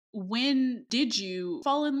when did you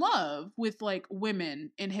fall in love with like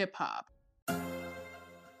women in hip hop?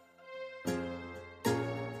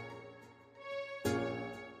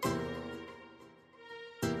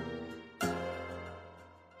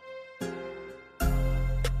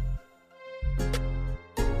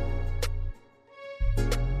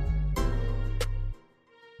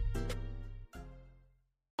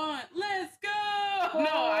 Let's go! No,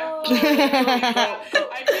 I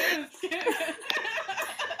can't.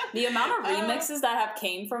 The amount of remixes that have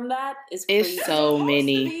came from that is crazy. It's so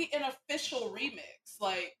many. To be an official remix,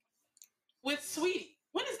 like with Sweetie.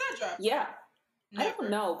 When does that drop? Yeah, Never. I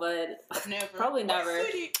don't know, but Never. Probably never.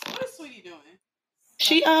 What is Sweetie doing?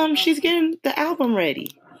 She's getting the album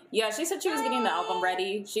ready. Yeah, she said she was getting the album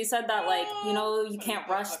ready. She said that, like, you know, you can't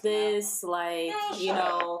rush this, like, you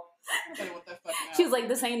know. She was like,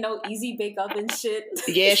 this ain't no easy bake up and shit.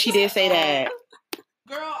 Yeah, she did say that.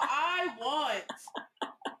 Girl, I want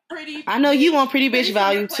Pretty. I know you want Pretty Bitch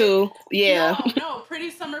Volume 2. Yeah. No,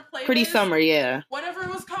 Pretty Summer Playlist. Pretty Summer, yeah. Whatever it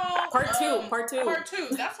was called. Part two. Part 2.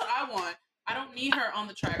 That's what I want. I don't need her on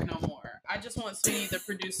the track no more. I just want Sweetie, the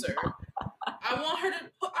producer. I want her to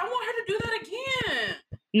do that again.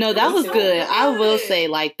 No, that was good. I will say,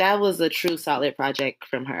 like, that was a true solid project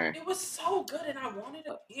from her. It was so good, and I want it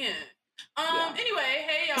again. Anyway,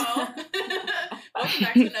 hey y'all. Welcome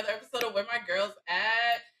back to another episode of Where My Girls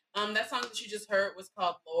At. That song that you just heard was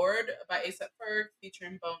called Lord by A$AP Ferg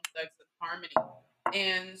featuring Bone Thugs and Harmony.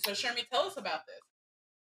 And so Shermie, tell us about this.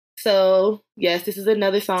 So, yes, this is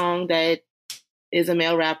another song that is a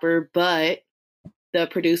male rapper, but the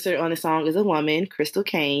producer on the song is a woman, Crystal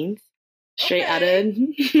Keynes. Straight out of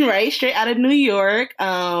New York.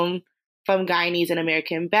 From Guyanese and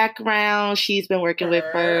American background. She's been working with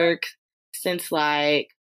Ferg since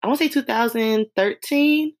like I want to say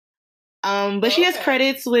 2013. But she has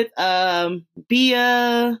credits with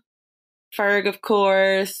Bia, Ferg, of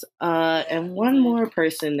course, and one more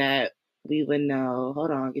person that we would know.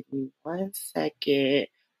 Hold on, give me 1 second.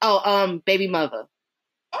 Baby Mother.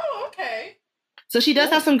 Oh, okay. So she does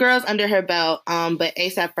have some girls under her belt, but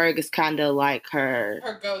A$AP Ferg is kind of like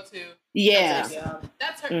her go-to. Yeah.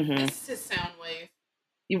 That's her. Mm-hmm. This is his sound wave.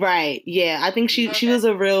 Right. Yeah. I think she was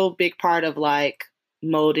a real big part of like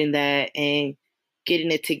molding that and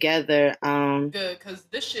getting it together. Good, because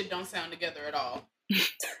this shit don't sound together at all.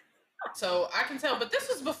 So I can tell, but this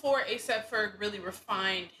was before A$AP Ferg really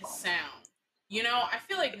refined his sound. You know, I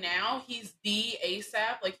feel like now he's the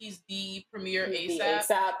A$AP, like he's the premier A$AP.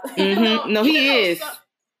 Mm-hmm. No, he is.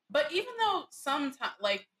 But even though sometimes,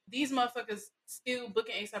 like, these motherfuckers still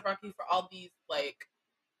booking A$AP Rocky for all these, like,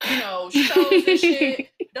 you know, shows and shit,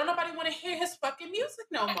 don't nobody want to hear his fucking music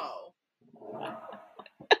no more.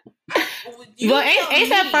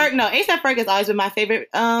 A$AP Ferg has always been my favorite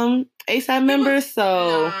A$AP member,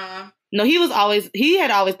 so no, he had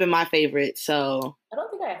always been my favorite, so I don't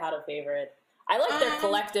think I had a favorite. I like their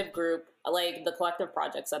collective group, like the collective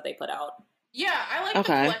projects that they put out. Yeah, I like the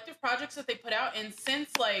collective projects that they put out, and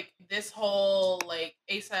since like this whole like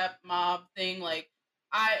A$AP Mob thing, like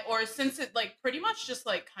since it like pretty much just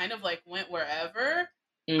like kind of like went wherever,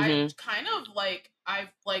 I've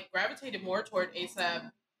gravitated more toward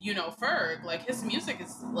A$AP, you know, Ferg. Like his music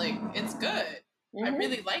is like it's good. I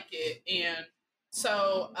really like it, and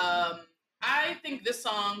so I think this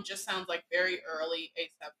song just sounds like very early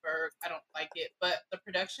A$AP Ferg. I don't like it, but the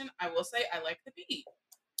production, I will say, I like the beat.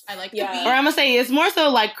 I like the beat. Or I'm gonna say it's more so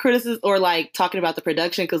like criticism or like talking about the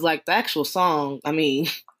production because like the actual song, I mean,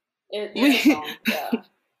 it's a song. Yeah.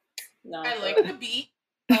 No, I like the beat.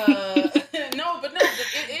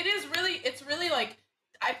 It's really like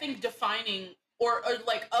I think defining or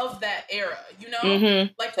like of that era. You know,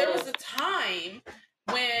 like there was a time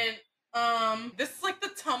when. This is like the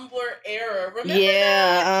Tumblr era. Remember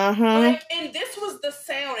that? Like, and this was the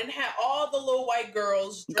sound and had all the little white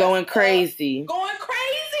girls going crazy over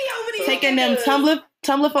these taking them Tumblr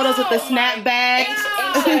photos with the snapbacks.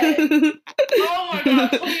 Oh my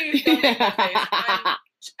god, please don't make my face.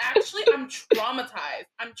 I'm traumatized.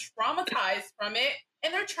 I'm traumatized from it,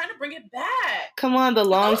 and they're trying to bring it back. Come on, the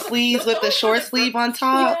long sleeves with the short sleeve on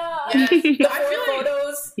top. Yeah. Yes. The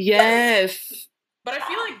photos. Yes. But I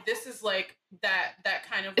feel like this is like that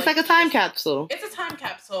kind of. It's like a time capsule. It's a time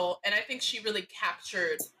capsule, and I think she really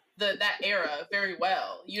captured that era very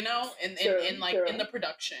well. You know, in the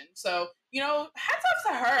production. So you know, hats off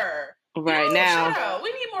to her. Right now,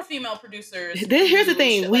 we need more female producers. Here's the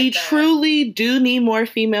thing: we truly do need more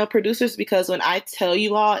female producers because when I tell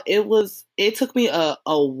you all, it took me a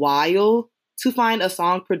while to find a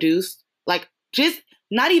song produced like just.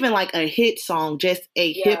 Not even like a hit song, just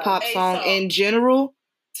a hip hop song in general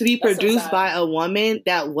to be produced by a woman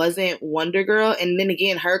that wasn't Wonder Girl. And then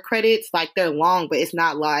again, her credits, like, they're long, but it's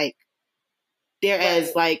not like they're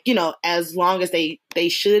as, like, you know, as long as they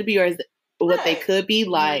should be or as what they could be.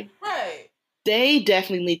 Like, they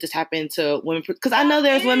definitely need to tap into women. Because I know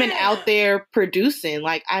there's women out there producing.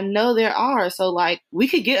 Like, I know there are. So, like, we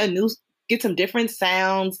could get some different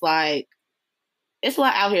sounds. Like, it's a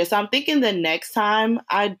lot out here. So I'm thinking the next time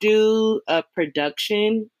I do a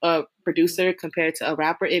producer compared to a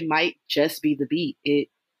rapper, it might just be the beat. It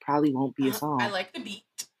probably won't be a song. I like the beat.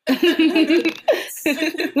 Because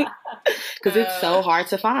it's so hard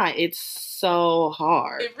to find. It's so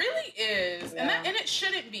hard. It really is. Yeah. And it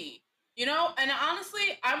shouldn't be. You know? And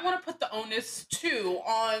honestly, I want to put the onus, too,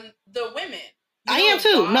 on the women. I am,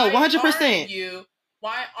 too. No, 100%.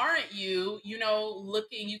 Why aren't you, you know,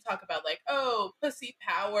 looking, you talk about like, oh, pussy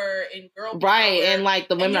power and girl power. Right, and like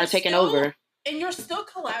the women are taking over. And you're still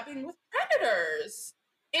collabing with predators.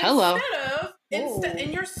 Hello.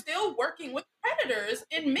 And you're still working with predators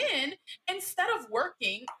and men instead of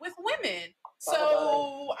working with women.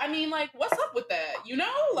 So, I mean, like, what's up with that? You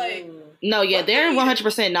know, like... No, yeah, they're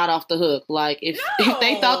 100% not off the hook. Like, if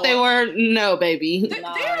they thought they were, no, baby.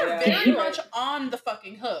 They're very much on the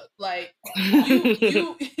fucking hook. Like,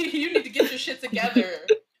 you need to get your shit together.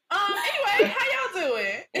 Anyway, how y'all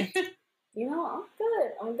doing? You know,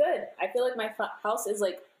 I'm good. I feel like my house is,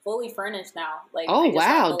 like, fully furnished now. Like, oh,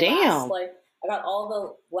 wow, damn. Like, I got all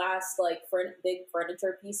the last, like, big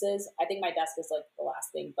furniture pieces. I think my desk is, like, the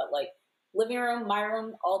last thing, but, like, living room, my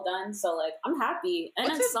room, all done. So, like, I'm happy. And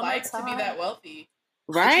what's it like to be that wealthy?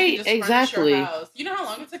 Right, exactly. You know how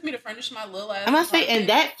long it took me to furnish my little ass? I must say, and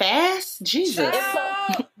that fast? Jesus.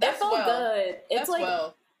 It felt good. It's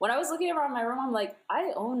like, when I was looking around my room, I'm like,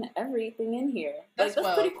 I own everything in here. Like,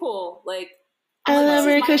 that's pretty cool. Like, I love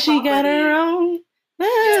her because she got her own.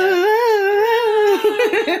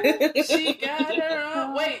 She got her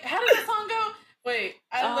own. Wait, how did the song go? Wait,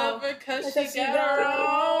 I love her because she got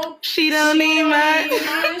her own. She don't need mine.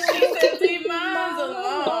 She said leave mine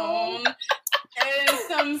alone.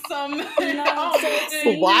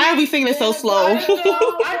 And why are we singing it so slow? I'm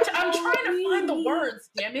trying to find the words,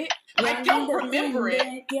 damn it. I don't remember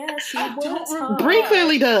it. Yeah, Brie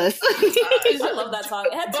clearly does. I love that song.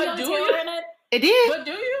 It had Trina in it. It did? But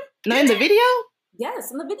do you? No, in the video? Yes,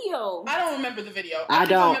 in the video. I don't remember the video. I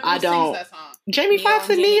don't. That song. Jamie Foxx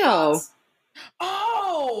and Neo.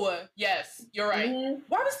 Oh, yes, you're right. Mm-hmm.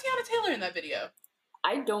 Why was Tiana Taylor in that video?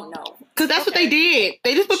 I don't know. Because that's what they did.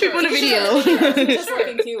 They just put people in the video. Just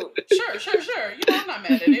looking cute. Sure. You know, I'm not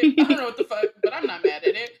mad at it. I don't know what the fuck, but I'm not mad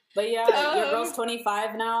at it. But yeah, your girl's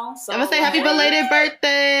 25 now. So I'm going to say happy belated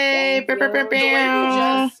birthday. The way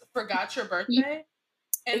you just forgot your birthday.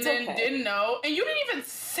 And then didn't know, and you didn't even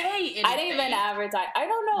say anything. I didn't even advertise. I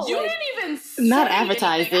don't know. You didn't even say not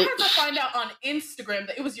advertise anything. it. I had to find out on Instagram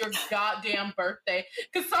that it was your goddamn birthday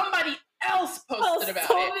because somebody else posted about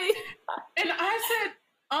it. And I said,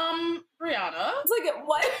 Brianna. It's like,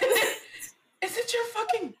 what? Is it your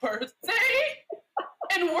fucking birthday?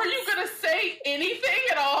 And were you gonna say anything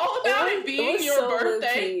at all about it being your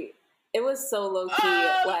birthday? It was so low key.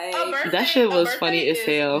 That shit was funny as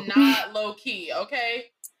hell. Not low key,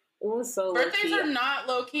 okay? It was so birthdays low key. Are not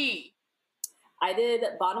low key. I did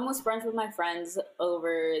bottomless brunch with my friends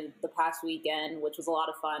over the past weekend, which was a lot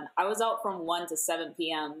of fun. I was out from 1 to 7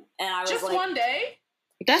 p.m. and I was just like, one day.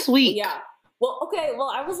 That's weak. Yeah. Well, okay.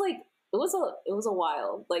 Well, I was like, it was a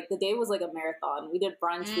while. Like the day was like a marathon. We did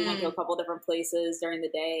brunch. We went to a couple different places during the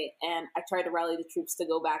day, and I tried to rally the troops to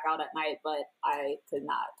go back out at night, but I could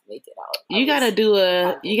not make it out. You gotta do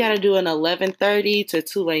an 11:30 to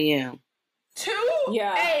 2 a.m. 2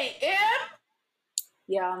 a.m.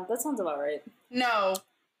 Yeah, that sounds about right. No.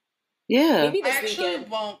 Yeah. Maybe this weekend.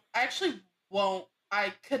 I actually won't.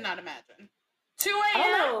 I could not imagine. 2 a.m.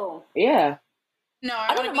 Oh. Yeah. No,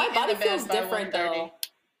 I don't know. My body feels different though.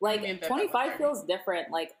 Like 25 feels different.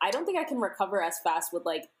 Like I don't think I can recover as fast with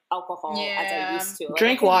like alcohol as I used to. Like,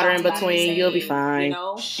 drink water in between, you'll be fine. You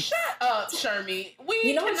know? Shut up, Shermie.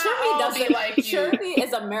 You know what Shermie does? Be like you. Shermie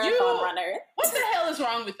is a marathon runner. What the hell is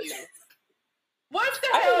wrong with you? What the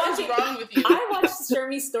hell is wrong with you? I watched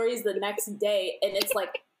Shermie's stories the next day, and it's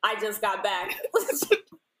like I just got back.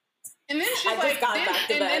 And then she's like,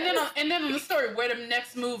 and then on the story, where the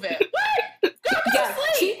next move at? What? Yeah,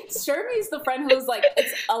 Shermie's the friend who's like,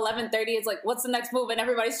 it's 11:30. It's like, what's the next move? And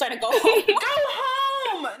everybody's trying to go home. Go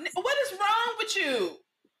home. What is wrong with you?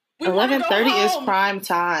 11:30 is prime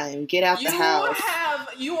time. Get out the house.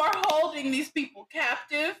 You are holding these people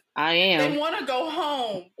captive. I am. They want to go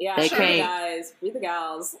home. Yeah, they can't. Guys, we the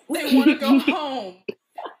gals. They want to go home.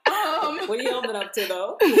 What are y'all been up to,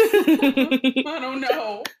 though? I don't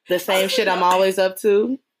know. The same shit I'm always up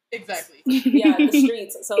to. Exactly. Yeah, the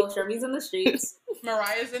streets. So Sherby's in the streets.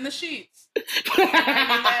 Mariah's in the sheets. I mean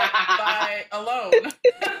that by alone.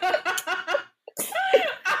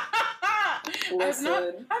 I've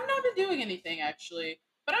not been doing anything actually,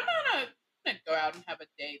 but I'm gonna go out and have a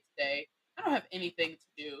day today. I don't have anything to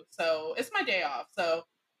do, so it's my day off. So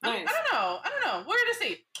nice. I don't know. We're gonna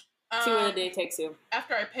see. See where the day takes you.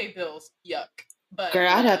 After I pay bills, yuck. But girl,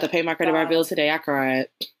 I'd have to pay my credit card bill today. I cried.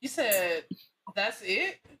 You said that's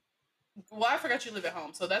it? Well, I forgot you live at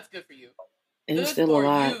home, so that's good for you. It's still a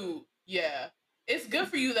lot. Yeah, it's good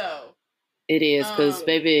for you though. It is, because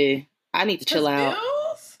baby, I need to chill out.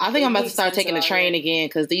 Bills? I think I'm about to start taking the train again,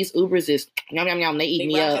 because these Ubers is yum yum yum. They eat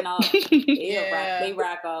me up. They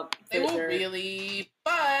rack up. They will really.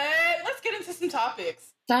 But let's get into some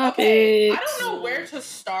topics. Okay, I don't know where to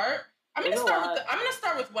start. I'm gonna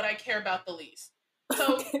start with what I care about the least.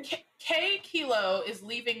 So K Kilo is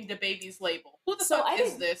leaving the baby's label. Who the fuck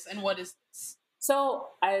is this, and what is this? So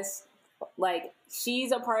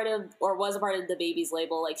she's a part of, or was a part of the baby's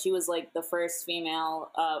label. Like, she was like the first female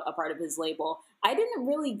a part of his label. I didn't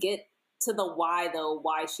really get to the why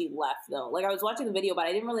she left though. Like, I was watching the video, but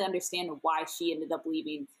I didn't really understand why she ended up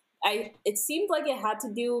leaving. It seemed like it had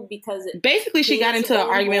to do because basically she got into an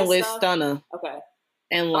argument with Stunna. Okay.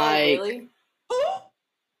 And like, really?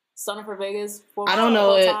 Stunna for Vegas. I don't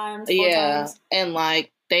know it. Four times. And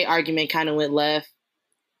like they argument kind of went left,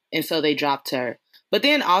 and so they dropped her. But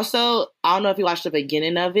then also, I don't know if you watched the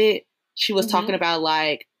beginning of it. She was talking about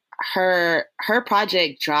like her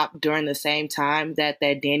project dropped during the same time that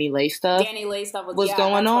Danny Lay stuff was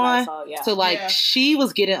going on. So like she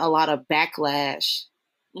was getting a lot of backlash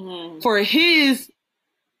for his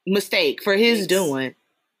mistake, for his doing.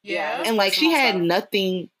 Yeah. And like she had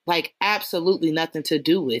nothing, like absolutely nothing to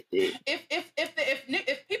do with it.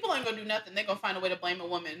 If people ain't gonna do nothing, they're gonna find a way to blame a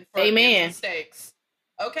woman for mistakes.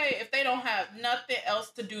 Okay, if they don't have nothing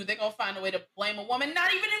else to do, they're gonna find a way to blame a woman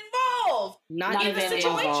not even involved in the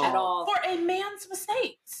situation at all for a man's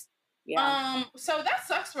mistakes. Yeah. So that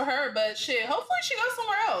sucks for her, but shit, hopefully she goes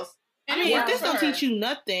somewhere else. I mean, if this don't teach you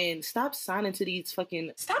nothing, stop signing to these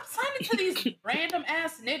random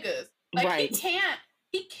ass niggas. Like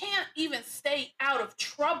he can't even stay out of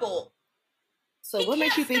trouble. So what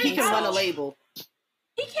makes you think he can run a label?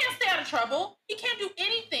 He can't stay out of trouble. He can't do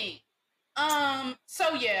anything.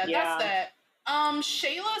 So that's that.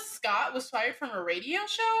 Shayla Scott was fired from a radio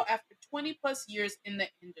show after 20 plus years in the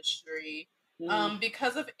industry,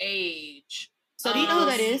 because of age. So do you know who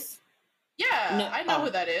that is? Yeah, no. I know who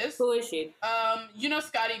that is. Who is she? You know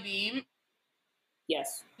Scotty Beam?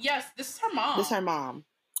 Yes. Yes, this is her mom.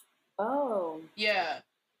 Oh. Yeah.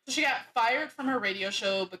 So she got fired from her radio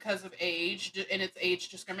show because of age, and it's age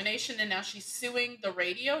discrimination, and now she's suing the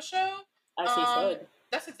radio show. As she should.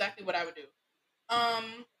 That's exactly what I would do.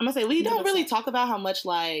 I'm gonna say, we don't really talk about how much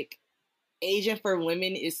like aging for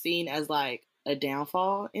women is seen as like a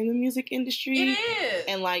downfall in the music industry. It is.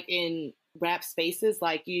 And like in rap spaces,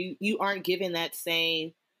 like you aren't given that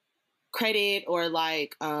same credit or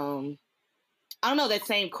like I don't know, that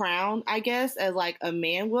same crown, I guess, as like a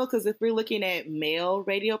man will. Because if we're looking at male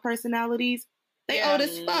radio personalities, they old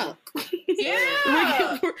as fuck.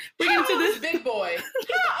 Yeah. We're into this big boy.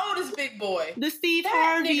 How old is Big Boy? The Steve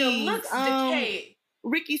Harvey. Nigga looks decayed.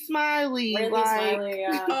 Ricky Smiley.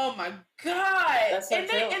 Oh my god. That's so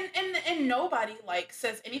and nobody like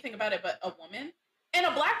says anything about it but a woman. And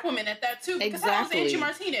a black woman at that too. Because how old is Angie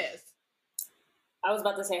Martinez? I was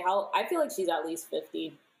about to say, I feel like she's at least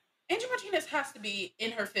 50. Angie Martinez has to be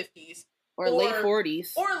in her 50s. Or late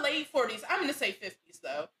 40s. Or late 40s. I'm going to say 50s,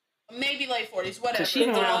 though. Maybe late 40s, whatever. She's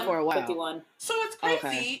been around for a while. 51. So it's crazy.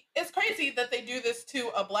 Okay. It's crazy that they do this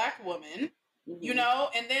to a black woman, you know,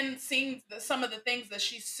 and then seeing some of the things that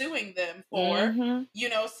she's suing them for, you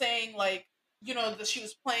know, saying, like, you know, that she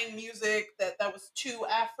was playing music that was too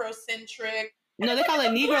Afrocentric. No, they call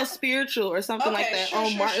it Negro spiritual or something like that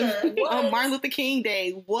on Martin Luther King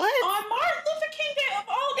Day. What? On Martin Luther King Day of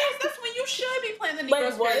all days, that's when you should be playing the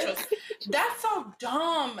Negro spirituals. That's so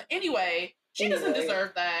dumb. Anyway, she doesn't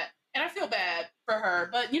deserve that, and I feel bad for her.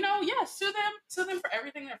 But you know, sue them for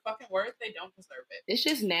everything they're fucking worth. They don't deserve it. It's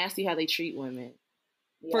just nasty how they treat women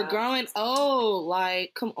for growing old.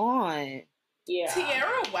 Like, come on. Yeah.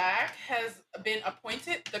 Tierra Whack has been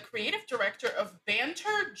appointed the creative director of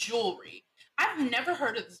Banter Jewelry. I've never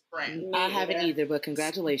heard of this brand. I haven't either, but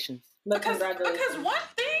congratulations. Because one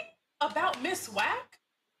thing about Miss Whack,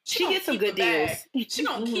 she gets some good deals. She's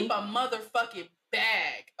gonna keep a motherfucking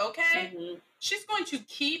bag, okay? She's going to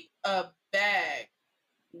keep a bag.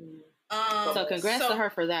 So congrats to her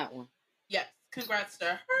for that one. Yes, congrats to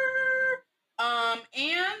her. And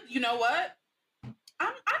you know what? I'm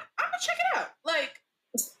gonna check it out. Like,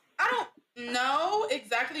 I don't know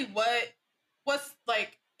exactly what's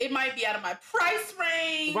like. It might be out of my price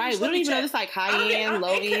range. Right. We don't even know this like high end, low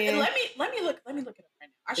end. Let me look it up right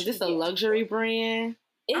now. Is this a luxury brand?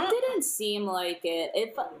 It didn't seem like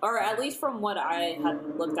it. Or at least from what I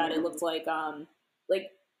had looked at, it looked like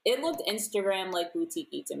it looked Instagram like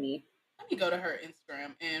boutique-y to me. Let me go to her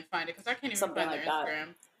Instagram and find it because I can't even find their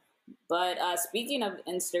Instagram. But speaking of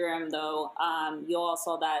Instagram, though, you all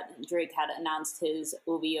saw that Drake had announced his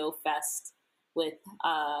OVO Fest with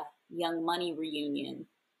Young Money reunion.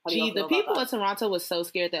 Gee, the people of Toronto was so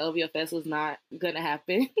scared that OVO Fest was not going to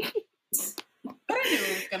happen. But I knew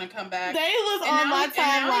it was going to come back. They was on my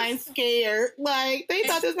timeline scared. Like, they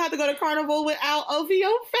thought they was about to go to Carnival without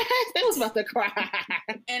OVO Fest. They was about to cry.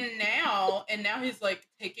 And now he's, like,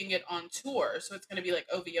 taking it on tour. So it's going to be, like,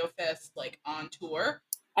 OVO Fest, like, on tour.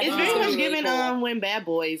 It's very much given when Bad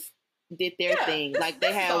Boys did their thing. Like,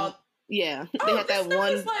 they have... Yeah, they had that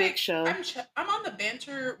one big show. I'm on the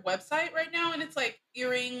Banter website right now, and it's like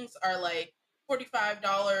earrings are like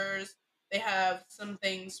 $45. They have some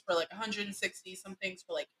things for like $160, some things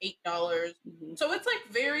for like $8. Mm-hmm. So it's like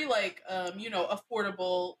very like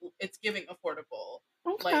affordable. It's giving affordable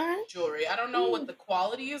like jewelry. I don't know what the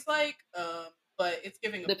quality is like, but it's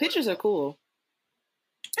giving. The pictures are cool.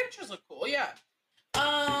 Pictures are cool, yeah.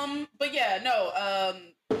 But yeah,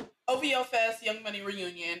 no. OVO Fest, Young Money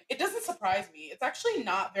reunion. It doesn't surprise me. It's actually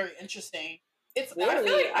not very interesting. It's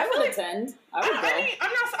really, I would attend. I would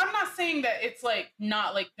go. I'm not saying that it's like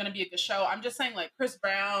not like gonna be a good show. I'm just saying like Chris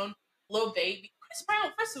Brown, Lil Baby. Chris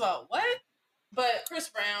Brown, first of all, what? But Chris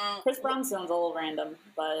Brown sounds a little random,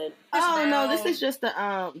 but no, this is just the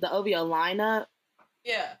OVO lineup.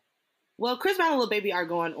 Yeah. Well, Chris Brown and Lil Baby are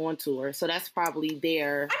going on tour, so that's probably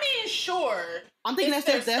their. I mean, sure. I'm thinking that's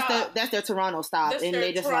their Toronto stop, and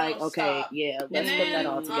they just Toronto like, okay, stop. Yeah, let's put that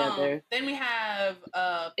all together. Then we have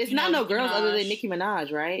it's not no girls other than Nicki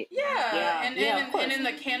Minaj, right? Yeah. And in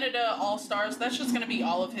the Canada All Stars, that's just gonna be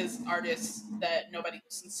all of his artists that nobody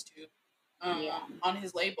listens to on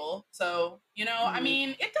his label. So I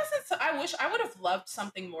mean, it doesn't. I would have loved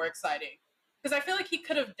something more exciting because I feel like he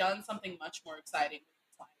could have done something much more exciting.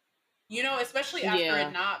 Especially after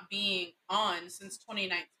it not being on since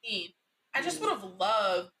 2019. I just would have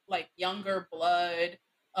loved like younger blood,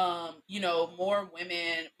 more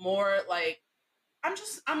women, more like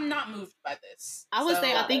I'm not moved by this. I would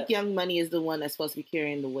say I think Young Money is the one that's supposed to be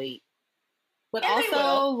carrying the weight. But and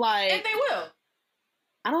also and they will.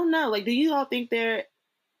 I don't know. Like, do you all think they're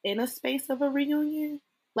in a space of a reunion?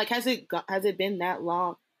 Like, has it been that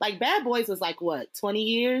long? Like, Bad Boys was like, what, 20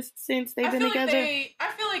 years since they've been together?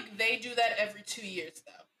 I feel like they do that every 2 years,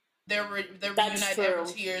 though. They're reunited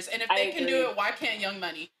every 2 years. And if they can do it, why can't Young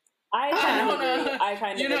Money? I kind of agree.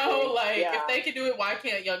 If they can do it, why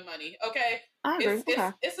can't Young Money? Okay? I agree.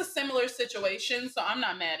 It's a similar situation, so I'm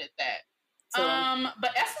not mad at that.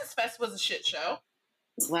 But Essence Fest was a shit show.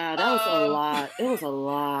 Wow, that was a lot. It was a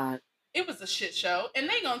lot. It was a shit show, and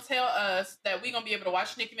they gonna tell us that we gonna be able to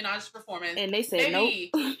watch Nicki Minaj's performance. And they said nope.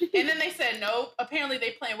 And then they said nope. Apparently,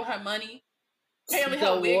 they playing with her money. Apparently,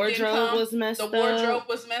 the wardrobe was messed up. The wardrobe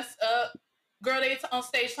was messed up. Girl, they on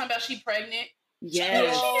stage talking about she pregnant.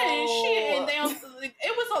 Yeah, she didn't.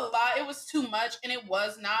 It was a lot. It was too much, and it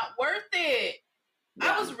was not worth it.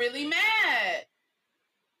 Yeah. I was really mad.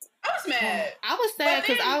 I was mad. I was sad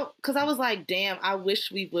because I was like, damn, I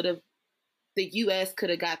wish we would have. The U.S. could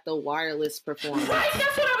have got the wireless performance. Right,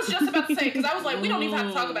 that's what I was just about to say. Because I was like, we don't even have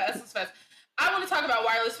to talk about Essence Fest. I want to talk about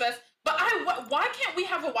Wireless Fest. But why can't we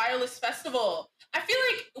have a wireless festival? I feel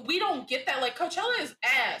like we don't get that. Like, Coachella is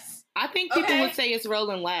ass. I think people would say it's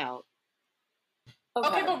Rolling Loud.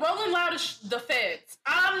 Okay, but Rolling Loud is the feds.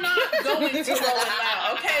 I'm not going to Rolling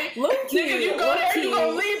Loud, okay? Nigga, you go there, you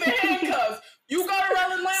gonna leave in handcuffs. You go to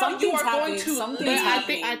Rolling Loud, you are going to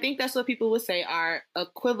leave. I think that's what people would say our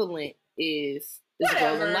equivalent is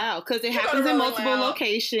Rolling Loud. Because it happens in multiple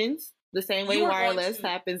locations. The same way wireless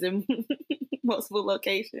happens in multiple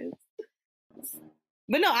locations.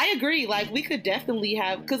 But no, I agree. Like, we could definitely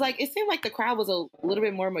have... Because, like, it seemed like the crowd was a little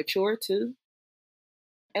bit more mature, too.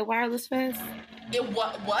 At Wireless Fest. It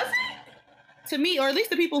was it? To me, or at least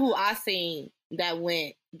the people who I seen that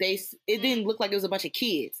went, it didn't look like it was a bunch of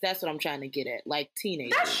kids. That's what I'm trying to get at, like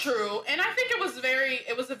teenagers. That's true, and I think it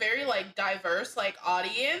was a very like diverse like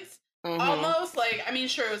audience, almost like I mean,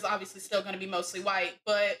 sure, it was obviously still going to be mostly white,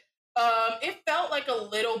 but It felt like a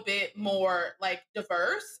little bit more like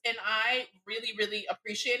diverse, and I really, really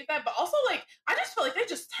appreciated that. But also, like, I just felt like they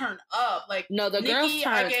just turned up. Like, no, the girls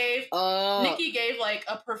turned up. Nikki gave like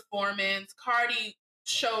a performance. Cardi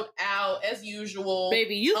showed out as usual.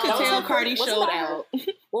 Baby, you could tell Cardi showed out.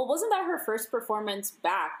 Well, wasn't that her first performance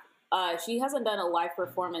back? She hasn't done a live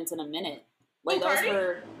performance in a minute. Like that Cardi? was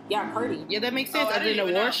her, Cardi. Yeah, that makes sense. I did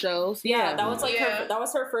award shows. Yeah, that was like that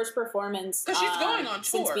was her first performance. Because she's going on tour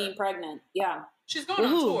since being pregnant. Yeah, she's going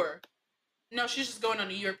on tour. No, she's just going on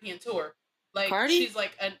a European tour. Like Cardi? She's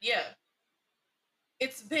like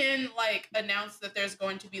It's been like announced that there's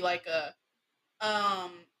going to be like a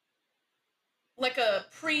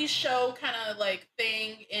pre-show kind of like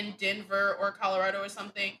thing in Denver or Colorado or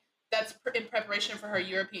something that's in preparation for her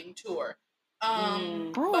European tour. But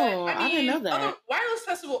I didn't know that. Wireless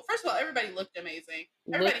Festival, first of all, everybody looked amazing.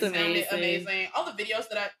 Everybody sounded amazing. All the videos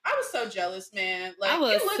that I was so jealous, man. Like, I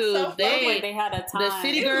was it looked too. so fun. They had a time. The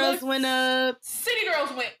City Girls went up. City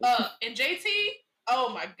Girls went up. And JT, oh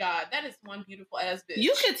my God, that is one beautiful ass bitch.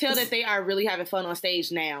 You could tell that they are really having fun on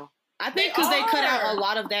stage now. I think because they cut out a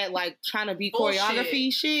lot of that, like, trying to be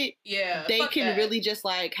choreography shit. Yeah. They can really just,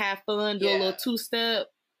 like, have fun, do a little two-step,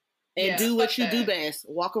 and do what you do best.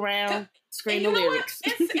 Walk around, scream the lyrics.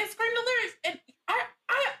 And scream the lyrics. And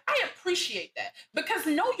I appreciate that. Because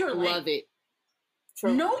know your lane. Love it.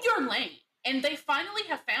 True. Know your lane. And they finally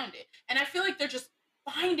have found it. And I feel like they're just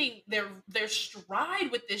finding their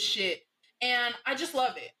stride with this shit. And I just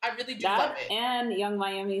love it. I really do love it. And Young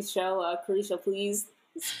Miami's show, Carisha Please.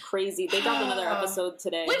 It's crazy. They dropped another episode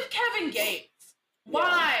today. With Kevin Gates.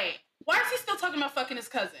 Why? Why is he still talking about fucking his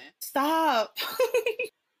cousin? Stop.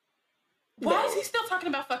 Why is he still talking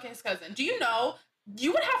about fucking his cousin? Do you know?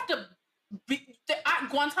 You would have to be...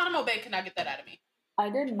 Guantanamo Bay cannot get that out of me. I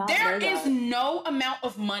did not There know that. is no amount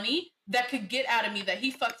of money that could get out of me that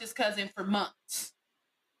he fucked his cousin for months.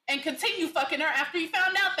 And continue fucking her after he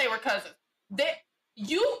found out they were cousins.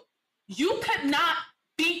 You could not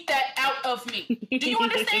beat that out of me. Do you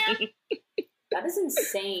understand? That is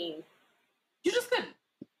insane. You just couldn't.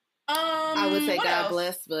 I would say God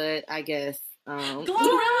bless, but I guess.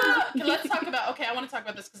 Glorilla. Let's talk about. Okay, I want to talk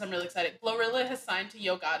about this because I'm really excited. Glorilla has signed to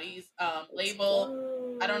Yo Gotti's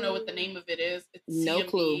label. I don't know what the name of it is. It's no CMG,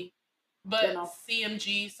 clue, but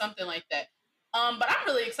CMG, something like that. But I'm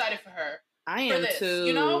really excited for her. I am too.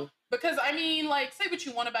 You know, because I mean, like, say what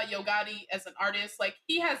you want about Yo Gotti as an artist, like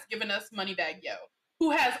he has given us Moneybagg Yo,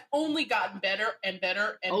 who has only gotten better and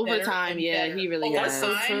better and over better time. Better He really over has.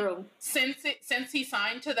 time, since he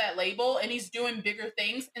signed to that label, and he's doing bigger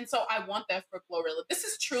things. And so I want that for Glorilla. This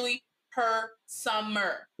is truly her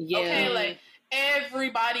summer. Yeah. Okay, like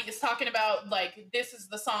everybody is talking about like this is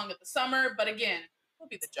the song of the summer, but again, we'll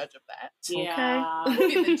be the judge of that. Yeah, we'll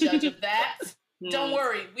be the judge of that. Don't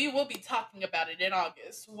worry, we will be talking about it in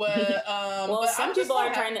August. Well, some people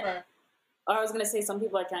are trying to. I was going to say, some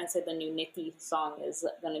people are trying to say the new Nicki song is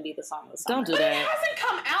going to be the song of the summer. Don't do but that. It hasn't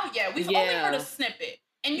come out yet. We've only heard a snippet.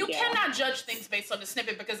 And you cannot judge things based on the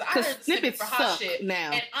snippet because I heard the snippet for Hot Shit now.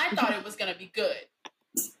 And I thought it was going to be good.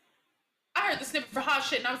 I heard the snippet for Hot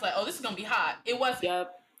Shit and I was like, oh, this is going to be hot. It wasn't.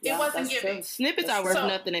 It wasn't giving. True. Snippets are worth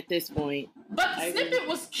nothing at this point. But the snippet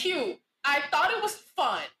was cute. I thought it was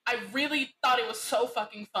fun. I really thought it was so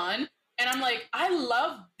fucking fun. And I'm like, I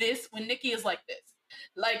love this when Nicki is like this.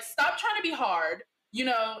 Like, stop trying to be hard, you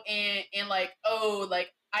know, and like, oh,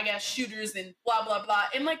 like, I got shooters and blah, blah, blah.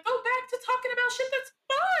 And, like, go back to talking about shit that's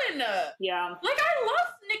fun. Yeah. Like, I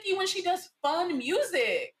love Nicki when she does fun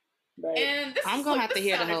music. Right. And this I'm going to have to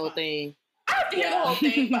hear the whole thing. I have to hear the whole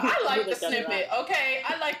thing, but I like the snippet, okay?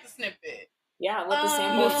 I like the snippet. Yeah, with the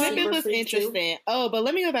sample. The snippet was interesting. Too. Oh, but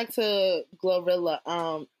let me go back to Glorilla.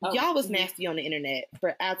 Y'all was nasty on the internet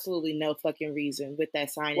for absolutely no fucking reason with that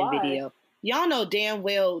signing video. Y'all know damn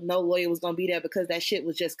well no lawyer was gonna be there because that shit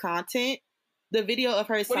was just content. The video of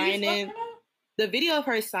her signing,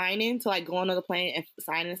 to like go on the plane and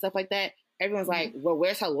signing and stuff like that. Everyone's like, well,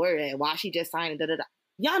 where's her lawyer at? Why she just signing? Da da da.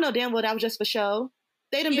 Y'all know damn well that was just for show.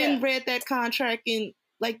 They done been read that contract and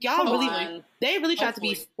like y'all they really tried to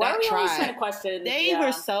be that tried. They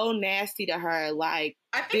were so nasty to her. Like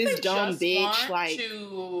I think this dumb bitch. Like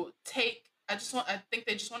to take. I think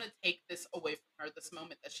they just want to take this away from her. This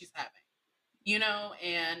moment that she's having. You know,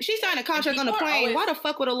 and she signed a contract on the plane. Why the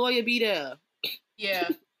fuck would a lawyer be there? Yeah,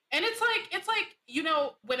 and it's like you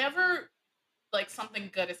know, whenever like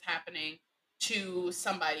something good is happening to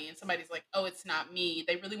somebody, and somebody's like, "Oh, it's not me,"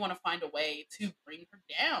 they really want to find a way to bring her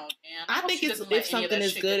down. And I think it's if something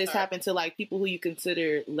as good has happened to like people who you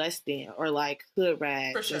consider less than or like hood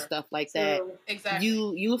rats and stuff like that. Exactly.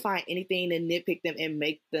 You will find anything to nitpick them and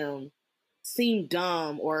make them seem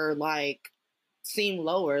dumb or like seem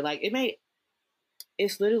lower. Like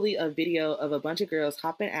it's literally a video of a bunch of girls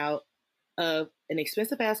hopping out of an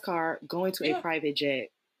expensive ass car going to a private jet.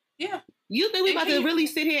 Yeah. You think we about to really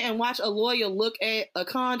sit here and watch a lawyer look at a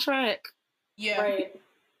contract? Yeah. Right.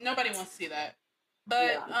 Nobody wants to see that.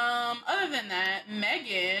 But other than that,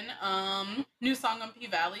 Megan, new song on P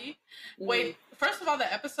Valley. Wait, first of all,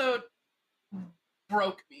 the episode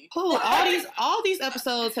broke me. Cool. All these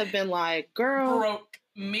episodes have been like, girl, broke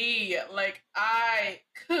me. Like, I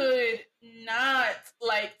could not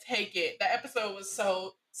like take it. The episode was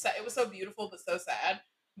so sad. It was so beautiful but so sad.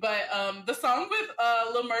 But the song with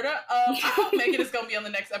Lil Murda, I hope Megan is gonna be on the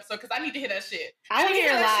next episode because I need to hear that shit. I want to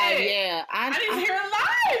hear it live. Shit. Yeah, I need to hear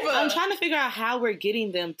it live. I'm trying to figure out how we're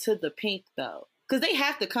getting them to the pink though, because they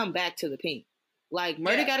have to come back to the pink. Like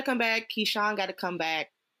Murda got to come back, Keyshawn got to come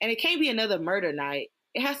back, and it can't be another murder night.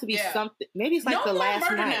 It has to be something. Maybe it's like no the last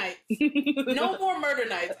murder night. No more murder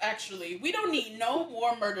nights. Actually, we don't need no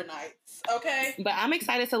more murder nights. Okay. But I'm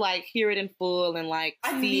excited to like hear it in full and like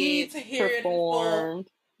see it performed.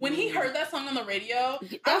 When he heard that song on the radio,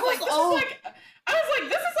 I was like,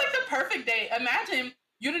 this is like the perfect day. Imagine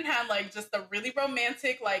you didn't have like just a really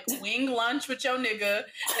romantic like wing lunch with your nigga.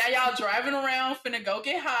 Now y'all driving around finna go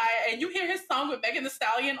get high, and you hear his song with Megan Thee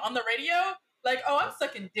Stallion on the radio. Like, oh, I'm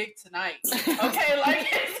sucking dick tonight. Okay, like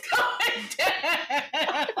it's going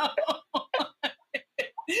down.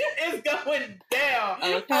 It's going down.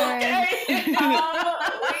 Okay.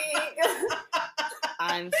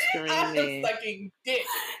 I'm screaming. I'm sucking dick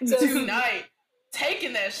tonight.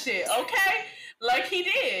 Taking that shit, okay? Like he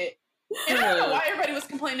did. And I don't know why everybody was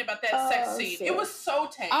complaining about that sex scene. Shit. It was so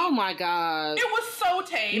tame. Oh my god. It was so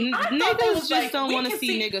tame. I niggas thought was just like, don't want to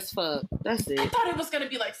see niggas fuck. That's it. I thought it was going to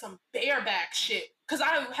be like some bareback shit. Because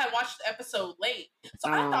I had watched the episode late.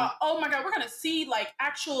 So I thought, oh my god, we're going to see like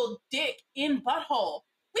actual dick in butthole.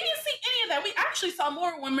 We didn't see any of that. We actually saw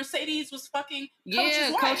more when Mercedes was fucking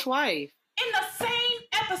Coach's wife. In the same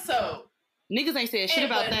episode. Niggas ain't said shit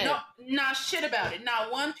about that. Nah, shit about it.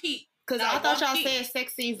 Not one peep. Because I thought y'all said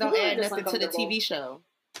sex scenes don't add nothing to the TV show.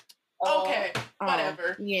 Okay,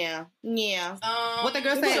 whatever. Yeah. What the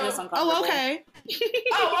girl said? Oh, okay.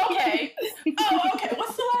 Oh, okay.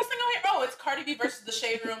 What's the last thing on here? Oh, it's Cardi B versus The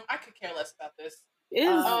Shade Room. I could care less about this.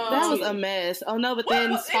 That was a mess. Oh, no, but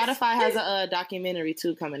then Spotify has a documentary,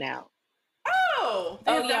 too, coming out. Oh,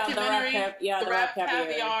 documentary. The Rap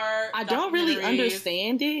Caviar. I don't really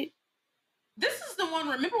understand it. This is the one.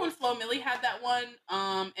 Remember when Flo Milli had that one?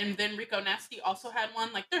 And then Rico Nasty also had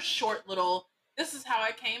one. Like they're short little. This is how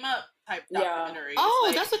I came up type documentaries. Oh,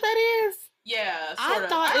 like, that's what that is. Yeah, I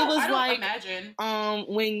thought it was like imagine.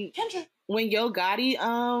 When Yo Gotti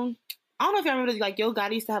I don't know if y'all remember like Yo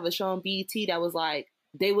Gotti used to have a show on BET that was like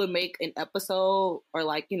they would make an episode or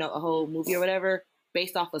like a whole movie or whatever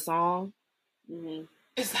based off a song. Mm-hmm.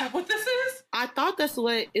 Is that what this is? I thought that's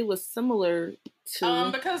what it was similar to.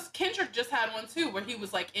 Because Kendrick just had one too, where he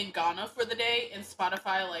was like in Ghana for the day, and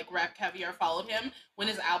Spotify like Rap Caviar followed him when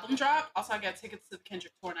his album dropped. Also, I got tickets to the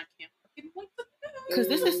Kendrick tour, and I can't fucking wait to go. Because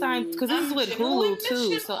this is signed. Because this is with Hulu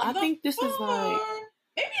too, so I think this is like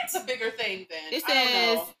maybe it's a bigger thing then. It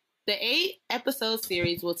says the 8-episode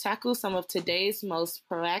series will tackle some of today's most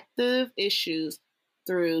proactive issues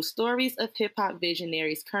through stories of hip hop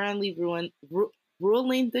visionaries currently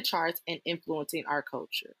ruling the charts and influencing our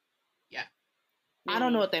culture. Yeah. I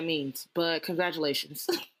don't know what that means, but congratulations.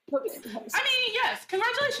 I mean, yes,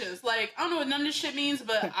 congratulations. Like, I don't know what none of this shit means,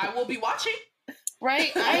 but I will be watching.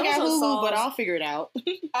 Right? I ain't got Hulu, but I'll figure it out.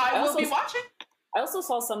 I will be watching. I also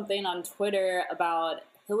saw something on Twitter about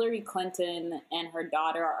Hillary Clinton and her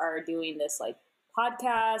daughter are doing this, like,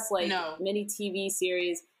 podcast, like, mini TV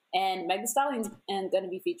series, and Megan Thee Stallion's going to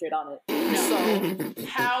be featured on it. No. So,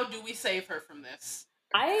 how do we save her from this?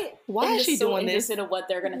 Why is she doing this? In what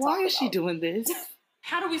they're going to talk Why is about. she doing this?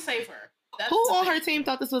 How do we save her? Who on her team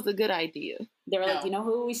thought this was a good idea? They were like, you know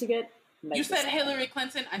who we should get? You said Hillary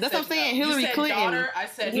Clinton. That's what I'm saying. Hillary Clinton. Daughter. I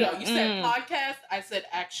said no. You said podcast. I said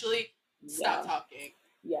actually stop talking.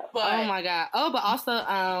 Yeah. But, oh my god. Oh, but also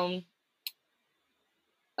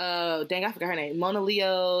dang, I forgot her name. Mona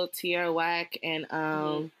Leo, Tierra Whack, and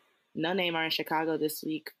No Name are in Chicago this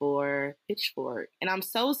week for Pitchfork. And I'm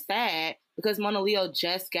so sad because Mona Leo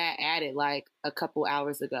just got added like a couple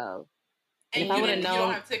hours ago. And if I would have known, you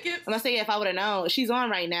don't have tickets? I'm gonna say if I would have known. She's on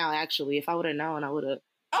right now, actually. If I would have known, I would have.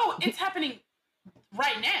 Oh, it's happening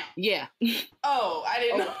right now. Yeah. Oh, I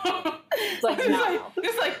didn't know. It's like now.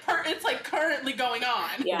 It's like currently going on.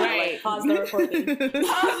 Yeah. Right. Like, pause the recording.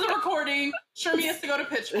 Pause the recording. Shermie has to go to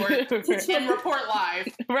Pitchfork and report live.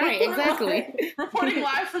 Right. Exactly. Reporting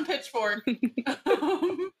live from Pitchfork.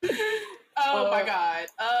 Oh my god.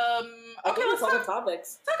 Okay, let's talk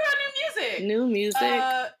topics. Talk about new music. New music.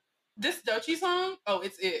 This Doechii song. Oh,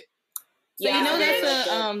 it's it. So yeah, you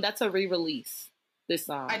know that's a re-release. This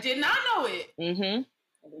song. I did not know it.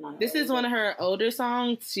 Mm-hmm. This is one of her older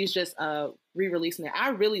songs. She's just re-releasing it. I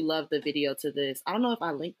really love the video to this. I don't know if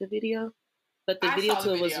I linked the video, but the video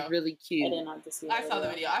to it was really cute. I didn't have to see it. I saw the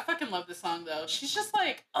video. I fucking love this song though. She's just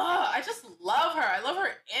like, I just love her. I love her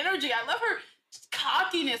energy. I love her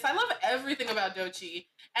cockiness. I love everything about Doechii.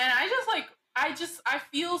 And I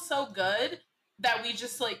feel so good that we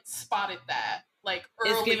just like spotted that. Like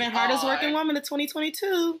early it's giving hardest working woman of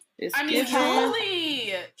 2022.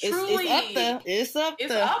 Truly. It's up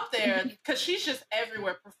there because she's just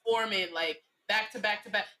everywhere performing like back to back to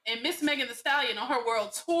back. And Miss Megan Thee Stallion on her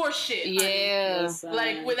world tour shit. Yeah,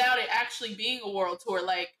 like without it actually being a world tour,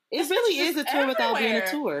 like it really is a tour without being a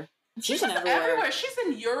tour. She's just everywhere. She's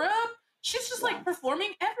in Europe. She's just like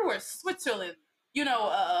performing everywhere. Switzerland. Spain.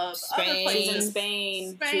 Other places. She was in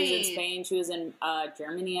Spain. She was in Spain. She was in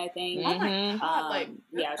Germany, I think. Oh my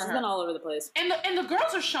god! She's been all over the place. And the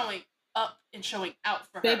girls are showing up and showing out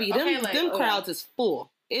for her. Baby, them crowds is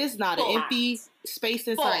full. It's not an empty space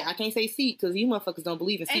inside. I can't say seat because you motherfuckers don't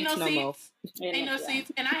believe in seats no more. Ain't no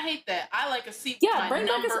seats, and I hate that. I like a seat. Yeah, bring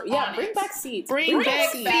back seats. Bring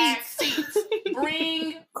back seats.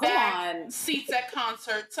 Bring back seats at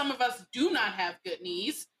concerts. Some of us do not have good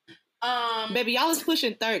knees. Baby, y'all is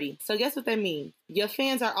pushing 30. So guess what that means? Your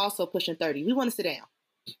fans are also pushing 30. We want to sit down.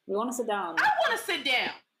 We want to sit down. I want to sit down.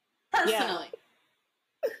 Personally.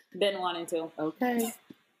 Yeah. Been wanting to. Okay.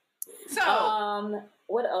 So,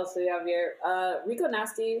 what else do we have here? Rico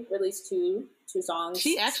Nasty released two songs.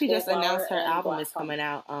 She actually just announced her album is coming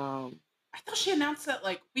out. I thought she announced that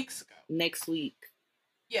like weeks ago. Next week.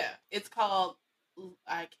 Yeah, it's called.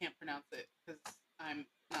 I can't pronounce it because I'm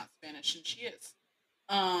not Spanish and she is.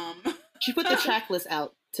 She put the track list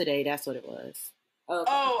out today. That's what it was.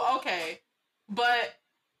 Okay. Oh, okay. But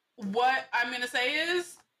what I'm gonna say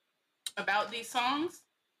is about these songs,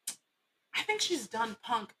 I think she's done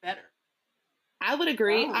punk better. I would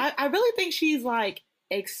agree. I really think she's like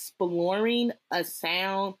exploring a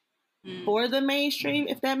sound for the mainstream,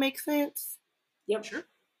 if that makes sense. Yep. Sure.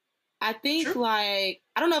 I think like,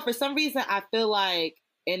 I don't know, for some reason I feel like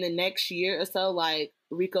in the next year or so, like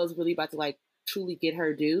Rico's really about to like truly get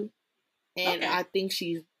her due. And I think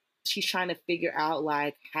she's trying to figure out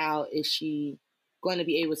like how is she going to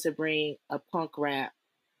be able to bring a punk rap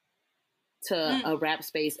to a rap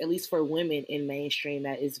space, at least for women in mainstream,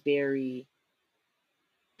 that is very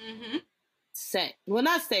sex. Well,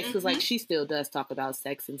 not sex, because like she still does talk about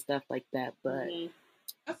sex and stuff like that, but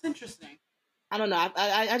that's interesting. I don't know.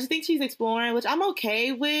 I just think she's exploring, which I'm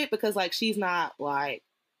okay with, because like she's not like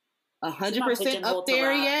 100% up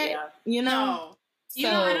there yet, you know. No. So, you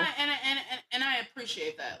know, and I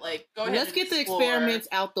appreciate that. Like, go ahead. Let's get the experiments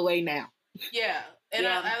out the way now. Yeah, and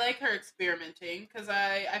I like her experimenting because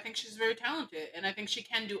I think she's very talented, and I think she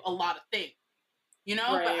can do a lot of things. You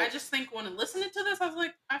know, but I just think when listening to this, I was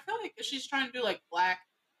like, I feel like if she's trying to do like black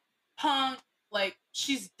punk, like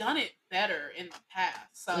she's done it better in the past.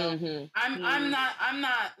 So I'm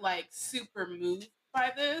not like super moved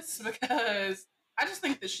by this because I just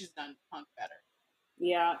think that she's done punk better.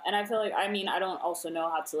 Yeah, and I feel like, I mean, I don't also know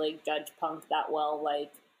how to like judge punk that well.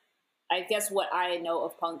 Like, I guess what I know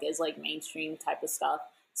of punk is like mainstream type of stuff.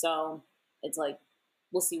 So it's like,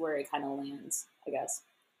 we'll see where it kind of lands, I guess.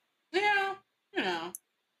 Yeah, you know.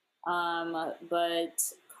 But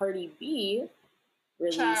Cardi B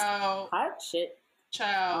released Hot Shit.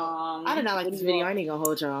 I did not like this video. I ain't gonna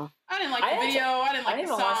hold y'all. I didn't like the video. I didn't like the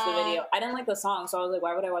song. Watch the video. I didn't like the song, so I was like,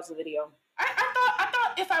 why would I watch the video? I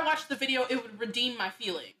thought if I watched the video, it would redeem my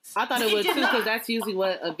feelings. I thought it would too, because that's usually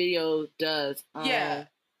what a video does. Yeah.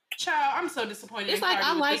 Child, I'm so disappointed. It's like,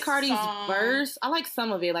 I like Cardi's verse. I like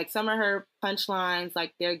some of it. Like some of her punchlines,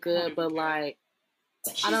 like they're good, but like,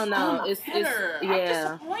 I don't know. It's I'm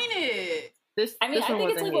disappointed. I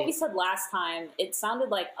think it's like what we said last time. It sounded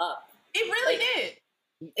like Up. It really did.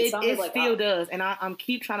 It like still does. And I'm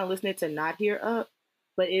keep trying to listen to Not Hear Up,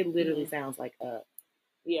 but it literally sounds like Up.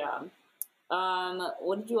 Yeah.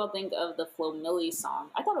 What did you all think of the Flo Milli song?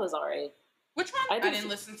 I thought it was alright. Which one? I didn't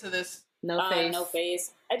listen to this. No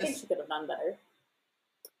Face. I think she could have done better.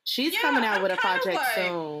 She's coming out with a project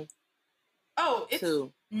soon. Oh, it's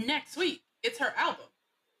next week. It's her album.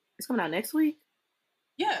 It's coming out next week?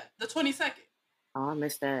 Yeah, the 22nd. Oh, I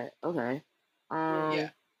missed that. Okay. Yeah,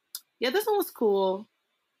 this one was cool.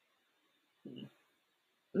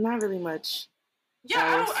 Not really much.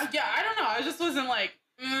 Yeah, I don't know. I just wasn't like,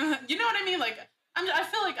 you know what I mean? Like, I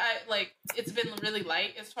feel like it's been really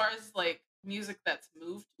light as far as like music that's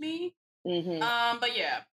moved me. But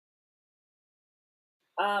yeah.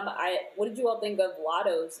 What did you all think of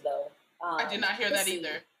Lotto's though? I did not hear that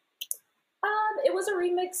either. It was a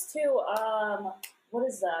remix to what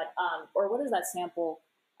is that? Or what is that sample?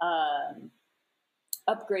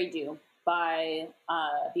 Upgrade You by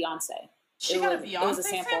Beyonce. She got a Beyonce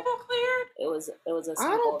sample cleared? It was a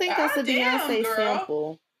sample. I don't think that's a Beyonce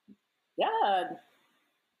sample. Yeah.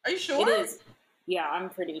 Are you sure? It is. Yeah, I'm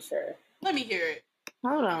pretty sure. Let me hear it.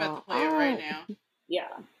 Hold on. I'm about to play it right now. Yeah.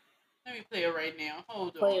 Let me play it right now.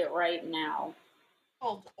 Hold on. Play it right now.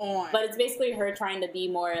 Hold on. But it's basically her trying to be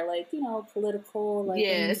more like, political. Like,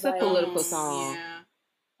 yeah, it's a political song.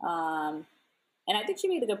 Yeah. And I think she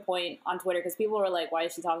made a good point on Twitter because people were like, why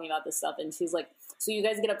is she talking about this stuff? And she's like, so you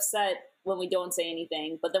guys get upset when we don't say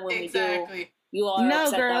anything, but then when we do, you all are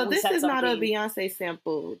upset girl, that we this said is something. not a Beyonce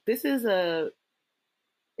sample. This is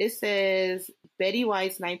it says Betty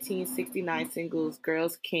White's 1969 singles,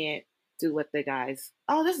 Girls Can't Do What the Guys.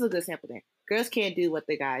 Oh, this is a good sample then. Girls Can't Do What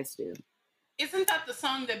the Guys Do. Isn't that the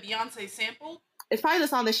song that Beyonce sampled? It's probably the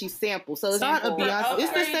song that she sampled. So it's not a Beyonce. Okay.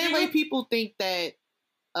 It's the same way people think that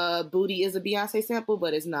Booty is a Beyonce sample,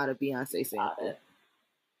 but it's not a Beyonce sample.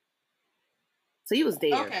 So he was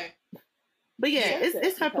there. Okay. But yeah,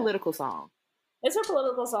 it's her political song. It's her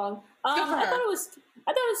political song. I thought it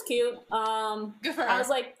was cute. Good for her. I was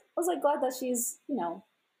like glad that she's,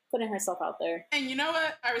 putting herself out there. And you know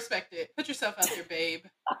what? I respect it. Put yourself out there, babe.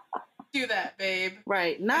 Do that, babe.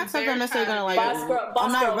 Right. Not something I'm necessarily gonna like.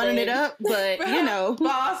 I'm not running it up, but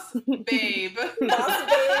Boss babe. Boss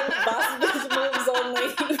babe. Boss moves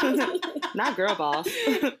only. Not girl boss.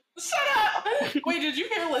 Shut up. Wait, did you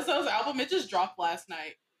hear Lizzo's album? It just dropped last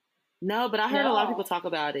night. No, but I heard a lot of people talk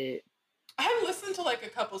about it. I listened to like a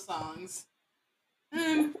couple songs.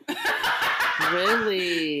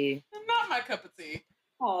 Really? Not my cup of tea.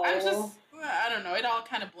 Aww. I don't know. It all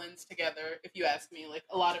kind of blends together, if you ask me. Like,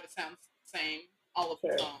 a lot of it sounds the same, all of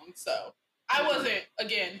the songs. So, I wasn't,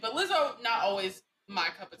 again, but Lizzo, not always my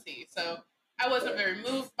cup of tea. So, I wasn't very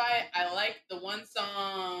moved by it. I like the one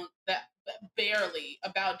song that barely,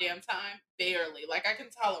 About Damn Time, barely. Like, I can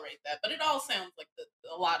tolerate that. But it all sounds like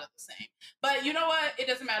a lot of the same. But you know what? It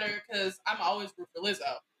doesn't matter because I'm always root for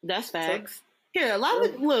Lizzo. That's facts. Here,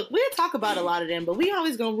 look, we'll talk about a lot of them, but we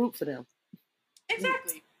always gonna root for them.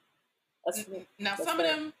 Exactly. Now, some of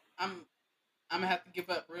them, I'm gonna have to give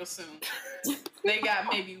up real soon. They got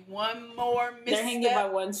maybe one more misstep. They're hanging by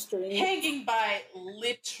one string. Hanging by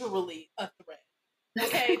literally a thread.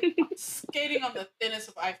 Okay? Skating on the thinnest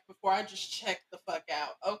of ice before I just check the fuck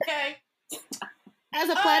out. Okay? As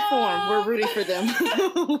a platform, we're rooting for them.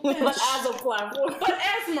 But as a platform. But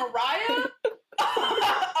as Mariah,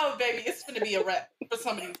 oh baby, it's gonna be a wrap for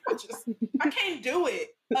some of these bitches. I can't do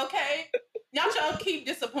it. Okay? Y'all keep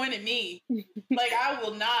disappointing me. Like, I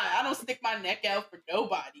will not. I don't stick my neck out for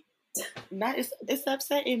nobody. It's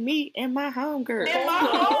upsetting me and my homegirl. And my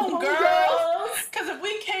homegirls. Because if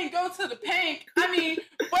we can't go to the Pink, I mean,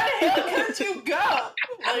 where the hell could you go?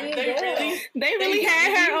 Like, they really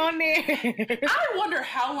had her on there. I wonder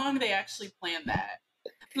how long they actually planned that.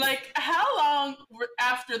 Like, how long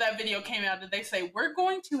after that video came out did they say, we're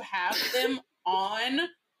going to have them on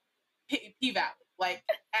P-Valley? Like,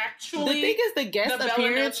 actually, the thing is, the guest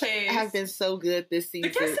appearances have been so good this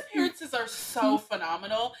season. The guest appearances are so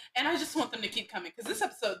phenomenal, and I just want them to keep coming because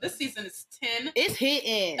this season is 10. It's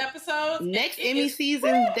hitting episodes. Next Emmy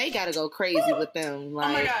season, they gotta go crazy with them. Like,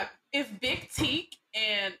 oh my god! If Big Teak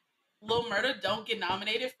and Lil Murda don't get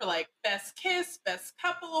nominated for like Best Kiss, Best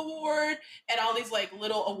Couple Award, and all these like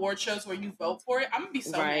little award shows where you vote for it, I'm gonna be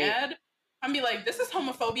so mad. I'm gonna be like, this is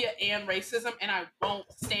homophobia and racism, and I won't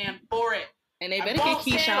stand for it. And they better get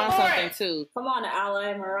Keyshawn something too. Come on,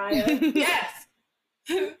 Ally, Mariah. Yes,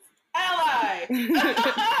 Ally.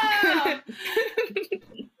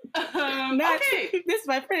 Okay, this is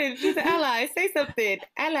my friend. She's an ally. Say something,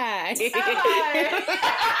 ally.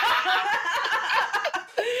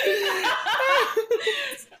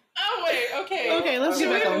 Oh wait, okay. Okay, let's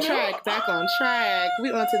get back on track. Back on track.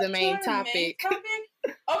 We on to the main topic.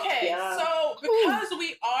 Okay, so because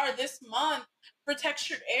we are this month for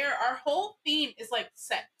Textured Air, our whole theme is like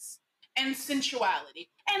sex and sensuality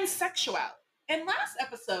and sexuality. And last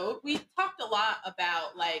episode, we talked a lot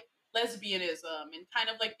about like lesbianism and kind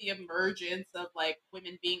of like the emergence of like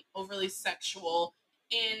women being overly sexual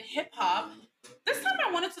in hip hop. This time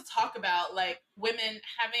I wanted to talk about like women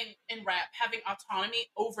in rap having autonomy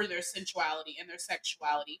over their sensuality and their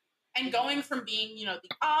sexuality and going from being, the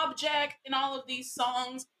object in all of these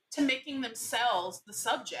songs to making themselves the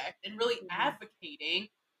subject and really advocating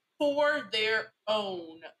for their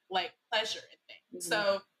own like pleasure and things.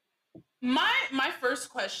 So My first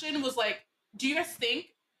question was like, do you guys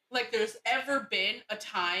think like there's ever been a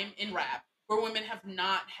time in rap where women have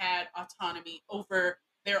not had autonomy over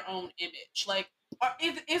their own image? Like,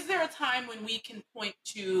 is there a time when we can point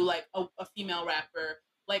to like a female rapper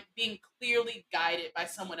like being clearly guided by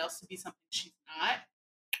someone else to be something she's not?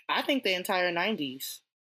 I think the entire 90s.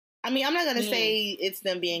 I mean, I'm not going to say it's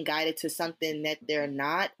them being guided to something that they're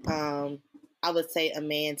not. I would say a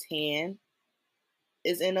man's hand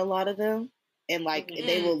is in a lot of them. And like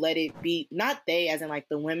they will let it be, not they as in like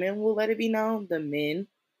the women will let it be known, the men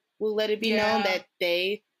will let it be known that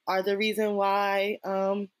they are the reason why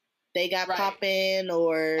they got popping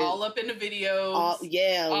or all up in the videos.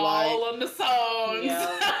 All on the songs.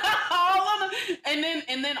 All on the,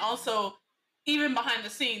 and then also even behind the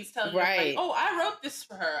scenes telling you like, oh, I wrote this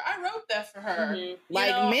for her. I wrote that for her.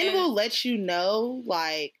 Like men will let you know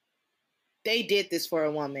like they did this for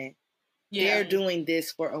a woman. Yeah. They're doing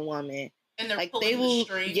this for a woman. And they're like pulling they will, the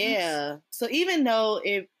strings. Yeah. So even though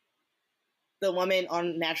if the woman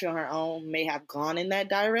on naturally on her own may have gone in that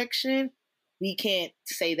direction, we can't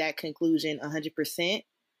say that conclusion 100%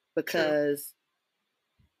 because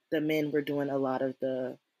the men were doing a lot of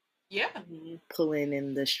the pulling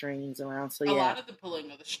in the strings around. So a lot of the pulling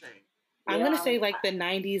of the string. I'm gonna say like the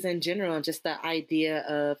 90s in general, and just the idea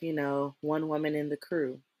of one woman in the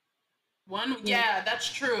crew.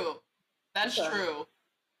 That's true. That's true.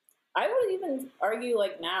 I would even argue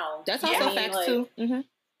like now. That's also facts too. Mm-hmm.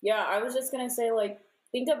 Yeah, I was just gonna say like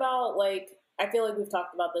think about like I feel like we've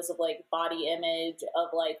talked about this of like body image of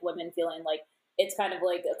like women feeling like it's kind of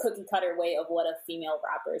like a cookie cutter way of what a female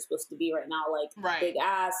rapper is supposed to be right now, like big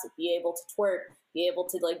ass, be able to twerk, be able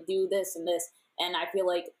to like do this and this, and I feel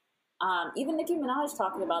like even Nicki Minaj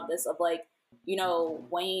talking about this of like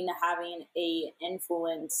Wayne having a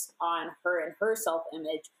influence on her and her self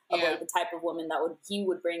image of like the type of woman that he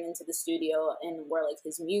would bring into the studio and were like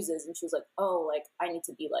his muses, and she was like, oh, like I need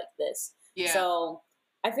to be like this. So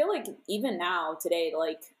I feel like even now today,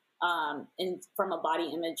 like from a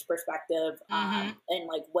body image perspective, and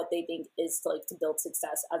like what they think is like to build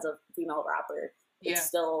success as a female rapper, it's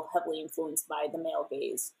still heavily influenced by the male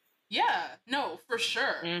gaze. Yeah, no, for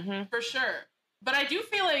sure. For sure. But I do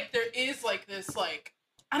feel like there is like this, like,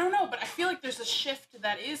 I don't know, but I feel like there's a shift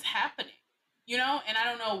that is happening, and I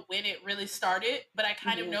don't know when it really started, but I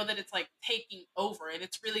kind of know that it's like taking over and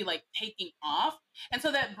it's really like taking off. And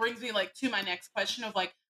so that brings me like to my next question of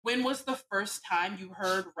like, when was the first time you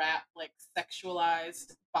heard rap like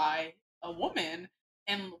sexualized by a woman,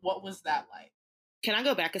 and what was that like? Can I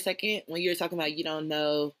go back a second when you were talking about you don't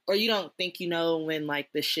know or you don't think when like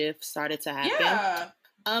the shift started to happen? Yeah.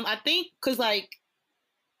 I think because like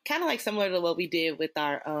kind of like similar to what we did with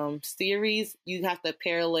our series, you have to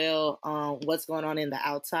parallel what's going on in the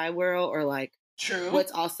outside world or like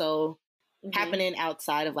what's also happening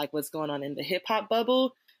outside of like what's going on in the hip hop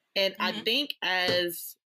bubble. And I think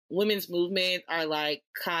as women's movements are like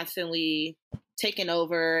constantly taking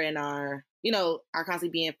over and are constantly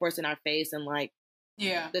being forced in our face, and like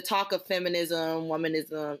the talk of feminism,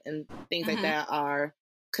 womanism, and things like that are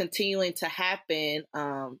continuing to happen.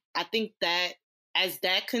 I think that as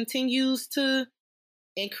that continues to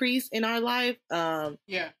increase in our life,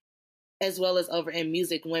 as well as over in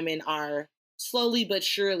music, women are slowly but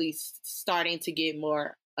surely starting to get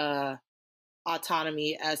more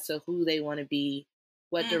autonomy as to who they want to be,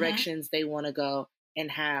 what directions they want to go, and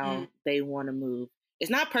how they want to move.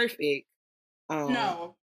 It's not perfect.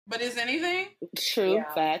 No, but is anything? True,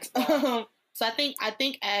 facts. So I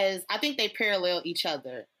think they parallel each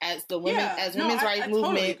other as the women's rights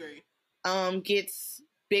movement gets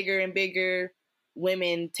bigger and bigger.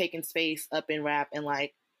 Women taking space up in rap and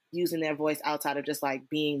like using their voice outside of just like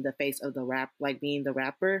being the face of the rap, like being the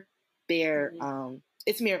rapper. They're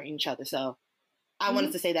it's mirroring each other. So I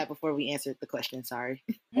wanted to say that before we answered the question. Sorry.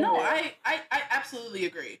 No, I absolutely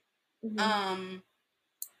agree.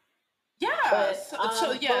 Yeah. But,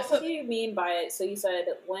 what do you mean by it? So you said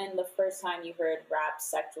when the first time you heard rap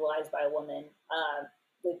sexualized by a woman,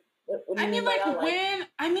 what do you mean by that?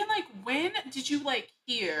 When did you like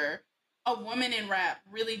hear a woman in rap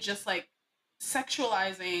really just like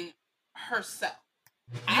sexualizing herself?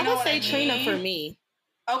 I would say Trina for me.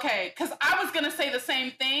 Okay, because I was gonna say the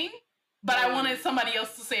same thing, but I wanted somebody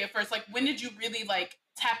else to say it first. Like, when did you really like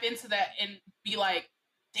tap into that and be like,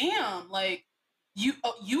 damn, like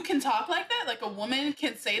you can talk like that? Like a woman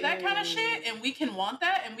can say that kind of shit, and we can want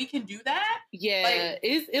that, and we can do that? Yeah, like,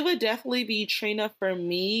 it would definitely be Trina for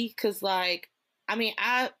me, because like, I mean,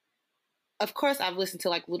 of course I've listened to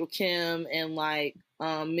like Little Kim and like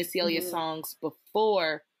Missy Elliott songs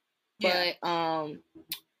before, but I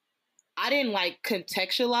I didn't like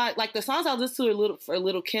contextualize, like the songs I listened to for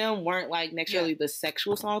Little Kim weren't like necessarily the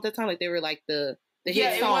sexual songs at the time. Like they were like the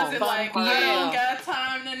hit songs. It wasn't like, I don't got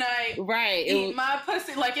time tonight. Right. Eat my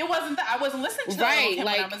pussy. Like it wasn't that. I wasn't listening to Little Kim when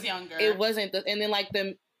I was younger. It wasn't and then like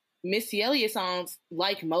the Missy Elliott songs,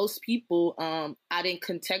 like most people, I didn't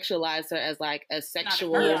contextualize her as like a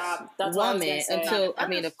sexual woman until, I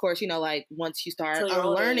mean, of course, you know, like once you start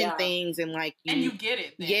learning things and like and you get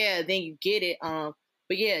it. Then you get it.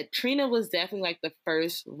 But yeah, Trina was definitely like the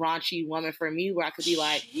first raunchy woman for me where I could be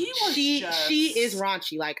like, she is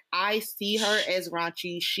raunchy. Like I see her as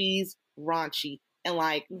raunchy. She's raunchy. And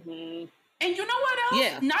like, and you know what else?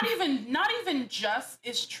 Yeah. Not even just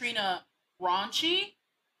is Trina raunchy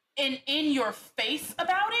and in your face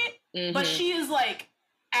about it, but she is like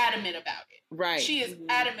adamant about it. Right. She is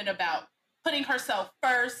adamant about putting herself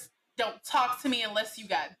first. Don't talk to me unless you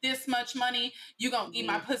got this much money. You gonna eat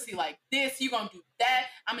my pussy like this. You gonna do that.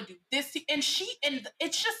 I'm gonna do this. And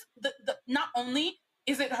it's just the not only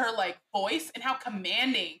is it her like voice and how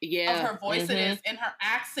commanding of her voice it is, and her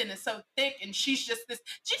accent is so thick, and she's just this.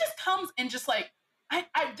 She just comes and just like I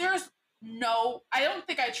don't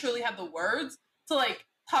think I truly have the words to like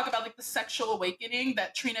talk about like the sexual awakening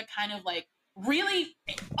that Trina kind of like really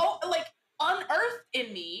unearthed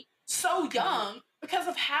in me so young. Because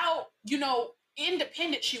of how, you know,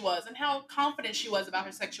 independent she was and how confident she was about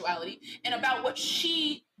her sexuality and about what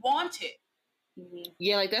she wanted.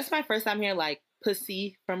 Yeah, like that's my first time hearing like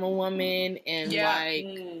pussy from a woman and like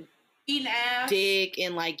eating ass, dick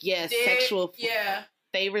and like sexual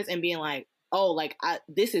favors and being like, oh, like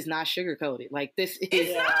this is not sugar coated. Like this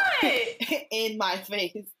is not in my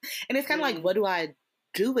face, and it's kind of like, what do I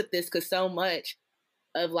do with this? Because so much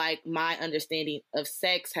of like my understanding of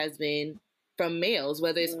sex has been from males,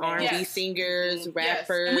 whether it's R&B singers,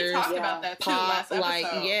 rappers, and we talked about that too last episode. Like,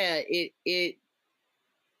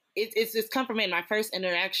 it's come from it. My first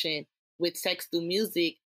interaction with sex through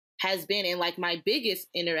music has been, and like my biggest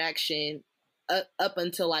interaction up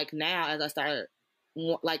until like now, as I started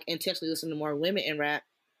like intentionally listening to more women in rap,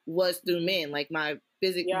 was through men. Like my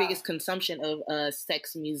biggest consumption of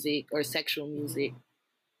sex music or sexual music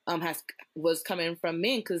was coming from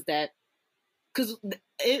men because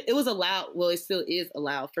it was allowed, well, it still is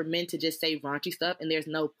allowed for men to just say raunchy stuff and there's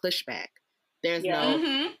no pushback. There's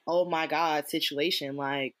no, oh my God situation.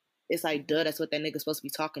 Like, it's like, duh, that's what that nigga's supposed to be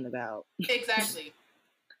talking about. Exactly.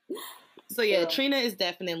 So yeah, Trina is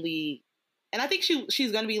definitely, and I think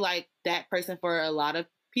she's going to be like that person for a lot of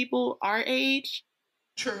people our age.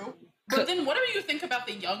 True. But then what do you think about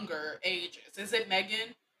the younger ages? Is it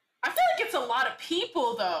Megan? I feel like it's a lot of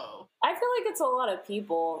people though. I feel like it's a lot of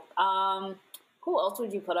people. Who else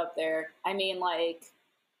would you put up there? I mean, like,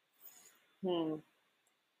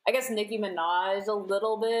 I guess Nicki Minaj a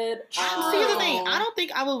little bit. See, the thing, I don't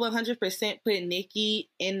think I would 100% put Nicki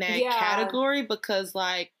in that category because,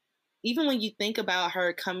 like, even when you think about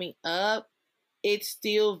her coming up, it's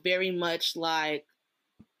still very much like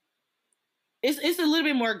it's a little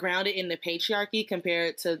bit more grounded in the patriarchy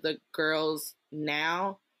compared to the girls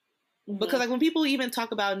now. Because, like, when people even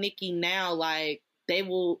talk about Nicki now, like,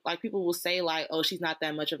 people will say like, oh, she's not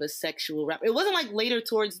that much of a sexual rapper. It wasn't like later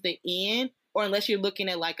towards the end, or unless you're looking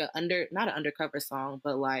at like not an undercover song,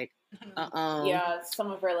 but like,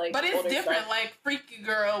 some of her like, but it's different, stuff. Like Freaky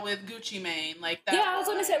Girl with Gucci Mane, like that. Yeah, I was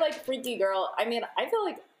gonna say like Freaky Girl. I mean, I feel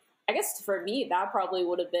like, I guess for me, that probably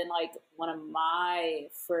would have been like one of my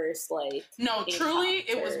first like. No, truly,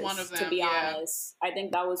 it was one of them. To be honest, I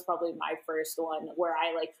think that was probably my first one where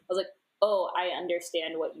I was like, oh, I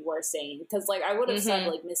understand what you were saying. Because, like, I would have said,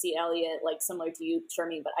 like, Missy Elliott, like, similar to you,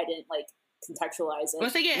 Charmaine, but I didn't, like, contextualize it.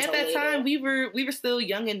 Well, so, yeah, at that time, we were still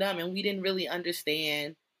young and dumb, and we didn't really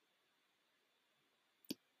understand.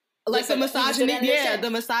 Like, the misogyny,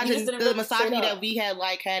 the misogyny that we had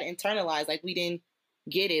internalized. Like, we didn't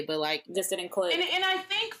get it, but, like... Just didn't click. And I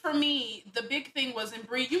think, for me, the big thing was, and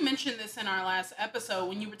Brie, you mentioned this in our last episode,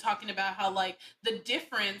 when you were talking about how, like, the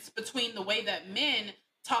difference between the way that men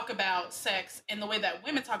talk about sex and the way that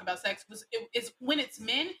women talk about sex is when it's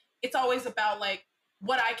men, it's always about like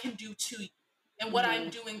what I can do to you and what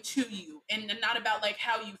I'm doing to you, and not about like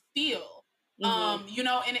how you feel. You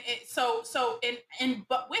know, and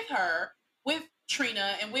but with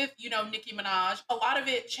Trina and with, you know, Nicki Minaj, a lot of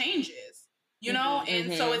it changes, you know,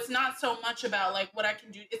 and so it's not so much about like what I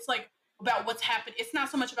can do. It's like about what's happened. It's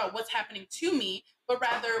not so much about what's happening to me, but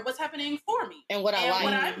rather what's happening for me and what I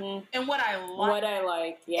like, and what I like. What I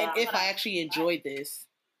like, yeah. And if I actually enjoyed this,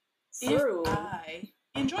 if I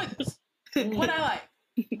enjoy this, what I like,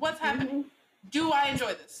 what's happening. Do I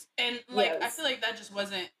enjoy this? And like, I feel like that just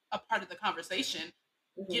wasn't a part of the conversation.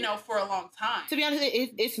 you know, for a long time. To be honest,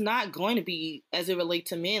 it's not going to be as it relates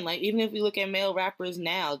to men. Like, even if we look at male rappers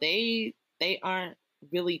now, they aren't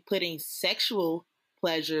really putting sexual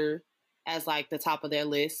pleasure as like the top of their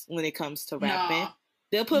list when it comes to rapping.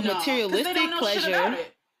 They'll put materialistic pleasure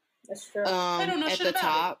That's true. At the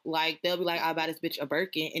top. Like, they'll be like, I buy this bitch a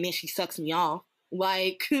Birkin, and then she sucks me off.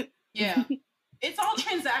 Like, yeah. It's all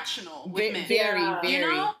transactional with men. Very, you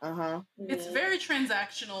know? Mm-hmm. It's very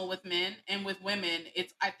transactional with men, and with women,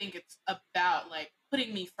 I think it's about like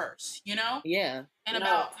putting me first, you know? Yeah. And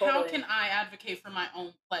about how can I advocate for my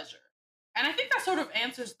own pleasure. And I think that sort of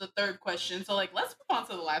answers the third question. So, like, let's move on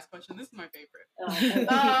to the last question. This is my favorite.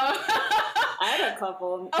 I had a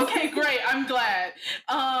couple. Okay, great. I'm glad.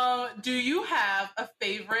 Do you have a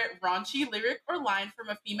favorite raunchy lyric or line from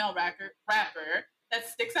a female rapper that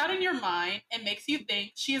sticks out in your mind and makes you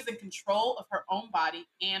think she is in control of her own body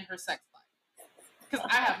and her sex life? Because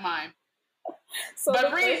I have mine. So but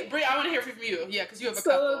Bree, I want to hear from you. Yeah, because you have a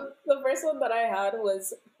couple. The first one that I had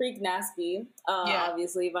was Freak Nasty,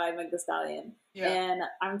 obviously by Meg Thee Stallion. Yeah. And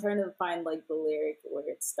I'm trying to find like the lyric where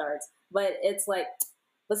it starts. But it's like,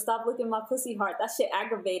 but stop looking my pussy hard. That shit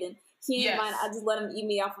aggravating. He ain't mine. I just let him eat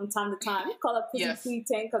me out from time to time. Call that pussy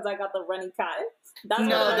P10 because I got the running kind. That's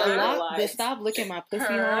the stop looking my pussy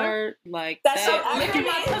hard. Like that licking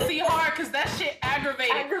my pussy hard because that shit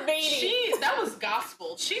aggravating. That was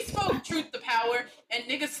gospel. She spoke truth to power, and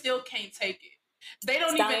niggas still can't take it. They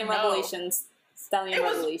don't even know. Stallion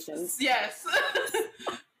Revelations. Yes.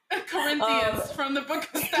 Corinthians from the Book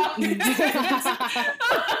of Stallion.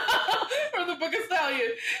 From the Book of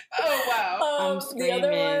Stallion. Oh wow! The other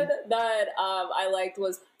one that I liked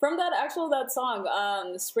was from that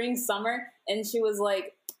song, Spring Summer, and she was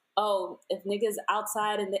like, "Oh, if niggas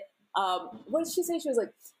outside and what did she say? She was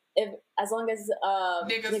like, if as long as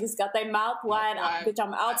niggas got their mouth wide, bitch,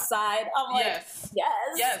 I'm outside." I'm like,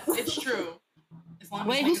 yes, it's true. As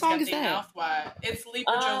long as niggas got their mouth wide, it's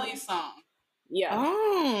Libra Jolie's song. Yeah.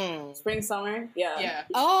 Oh. Spring Summer. Yeah. Yeah.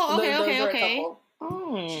 Oh, okay.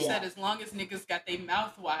 Oh. She said, as long as niggas got their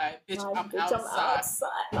mouth wide, bitch, I'm outside.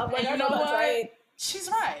 I'm like, you know what? Right. She's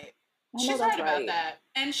right. She's right about that.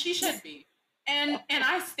 And she should be. And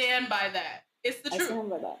I stand by that. It's the truth. I stand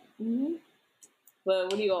by that. Mm-hmm. But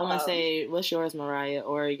what do you all I'm going to say, what's yours, Mariah,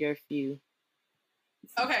 or your few?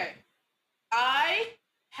 Okay. I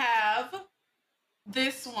have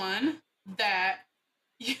this one that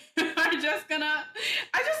you are just gonna.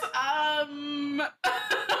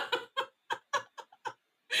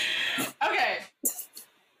 Okay.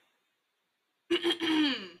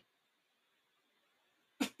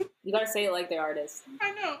 You gotta say it like the artist.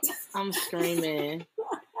 I know. I'm screaming.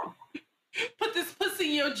 Put this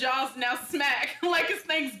pussy in your jaws now, smack like it's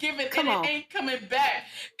Thanksgiving and it ain't coming back.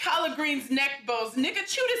 Collard greens, neck bows, nigga,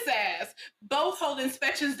 chew this ass. Both hold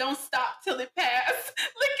inspections, don't stop till it pass.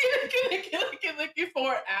 Lick it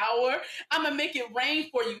for an hour. I'ma make it rain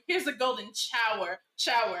for you. Here's a golden shower.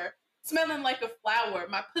 Smelling like a flower.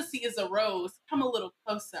 My pussy is a rose. Come a little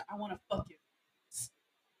closer. I wanna fuck you.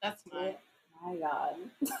 That's mine. My God.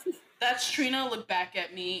 That's Trina. Look back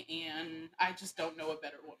at me, and I just don't know a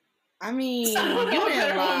better one. I mean, you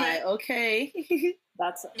didn't lie, okay?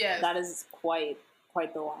 That is quite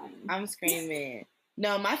the line. I'm screaming.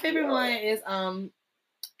 No, my favorite one is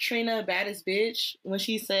Trina, baddest bitch. When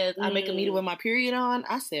she says, "I make a meet it with my period on,"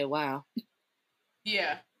 I said, "Wow."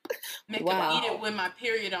 Yeah. Make her eat it with my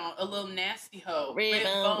period on. A little nasty hoe. Red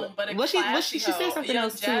bone, but a classy hoe. She said something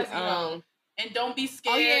else too. And don't be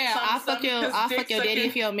scared. Oh yeah, I'll fuck your daddy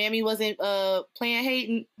if your mammy wasn't playing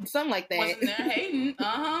hating, something like that. Wasn't there hating?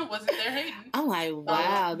 Wasn't there hating? I'm like,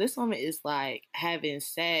 wow, this woman is like having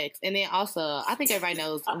sex. And then also, I think everybody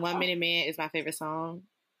knows 1 Minute Man is my favorite song.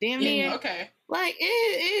 Damn near. Okay. Like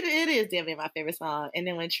it is damn near my favorite song. And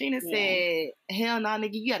then when Trina said, "Hell no,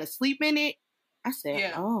 nigga, you gotta sleep in it," I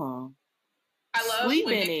said, "Oh, I love sleep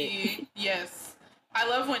when Nikki. Yes. I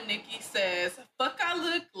love when Nikki says, "Fuck, I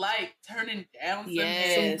look like turning down some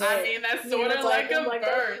head." I mean, that's sort of like a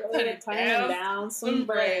bird. Turning down some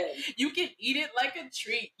bread. You can eat it like a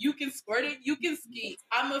treat. You can squirt it. You can ski.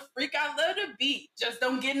 I'm a freak. I love to beat. Just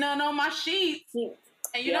don't get none on my sheets.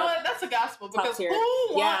 And you know what? That's a gospel because who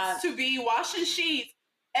wants to be washing sheets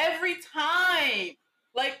every time?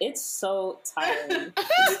 Like, it's so tiring.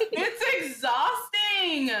 It's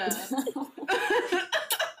exhausting.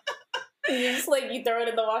 You just like, you throw it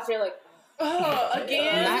in the washer, you're like,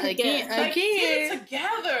 again. Not again. Like, get it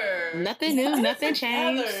together. Nothing new, nothing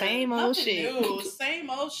changed. Same old shit. Same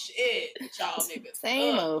old shit, y'all niggas.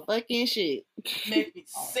 Same old fucking shit. Make me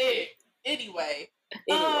sick. Anyway,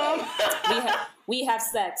 we have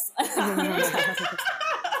sex.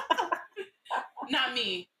 Not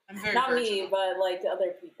me. I'm very not virginal. me, but like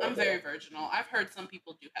other people. I'm very virginal. I've heard some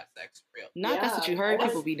people do have sex for real. Not that's what you heard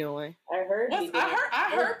people be doing. I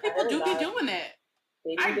heard people do be doing it.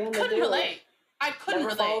 I couldn't relate. I couldn't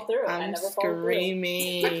relate. I'm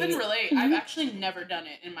screaming. I couldn't relate. I've actually never done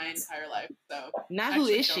it in my entire life. So now who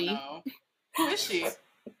is she? Who is she?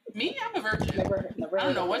 Me? I'm a virgin. Never I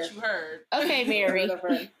don't know what you heard. Okay, Mary.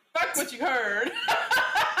 Fuck what you heard.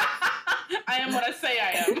 I am what I say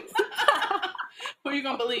I am. Who are you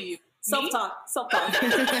gonna believe? Self-talk.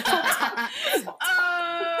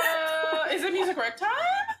 Is it music rec time?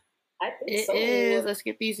 I think it so. is. Let's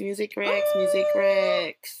get these music recs.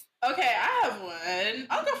 Okay, I have one.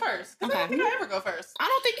 I'll go first. Because I don't think I ever go first. I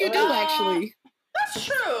don't think you do, actually. That's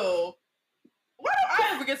true. Why don't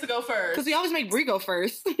I ever get to go first? Because we always make Brie go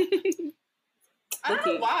first. I don't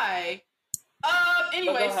know why.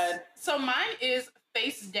 Anyways, so mine is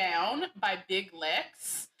Face Down by Big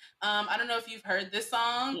Lex. I don't know if you've heard this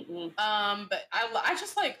song, but I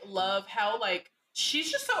just like love how like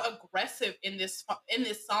she's just so aggressive in this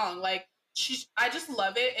song. Like I just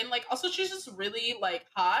love it, and like also she's just really like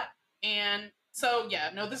hot. And so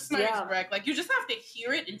yeah, no, this is my correct. Like you just have to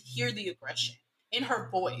hear it and hear the aggression in her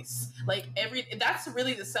voice. Like that's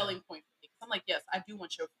really the selling point for me. I'm like, yes, I do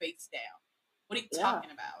want your face down. What are you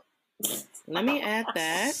talking about? Let me add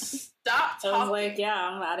that. Stop talking. I was like, yeah,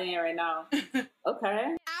 I'm adding it right now.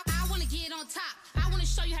 Okay. I want to get on top. I want to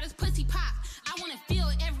show you how this pussy pop. I want to feel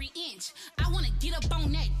every inch. I want to get up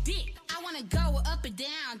on that dick. I want to go up and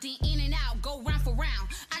down, then in and out, go round for round.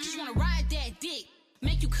 I just want to ride that dick.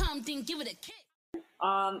 Make you come, then give it a kick.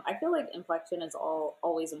 I feel like inflection is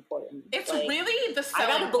always important. It's like, really the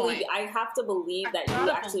selling point. I have to believe that you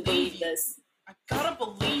actually believe this. I gotta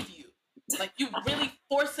believe you. Like, you really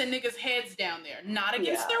forcing niggas' heads down there. Not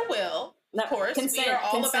against their will. Of course, we are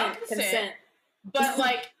all about consent. But,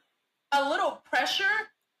 like, a little pressure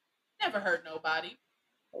never hurt nobody.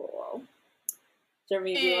 Oh,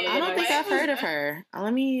 Jeremy, I don't think I've heard of her.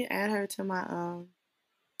 Let me add her to my... I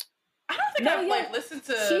don't think I've, like, listened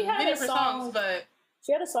to many of her songs, but...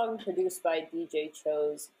 She had a song produced by DJ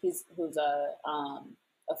Chose, who's a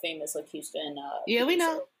famous, like, Houston... yeah, we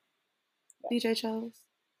know. Yeah. DJ Chose.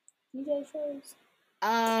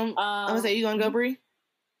 I'm gonna say, you gonna go, Brie?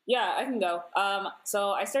 Yeah, I can go.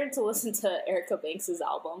 So I started to listen to Erica Banks'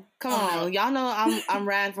 album. Come on, y'all know I'm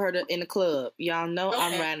riding for her in the club. Y'all know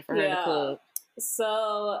I'm riding for her in the club.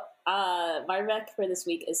 So my rec for this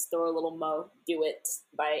week is Throw a Little Mo, Do It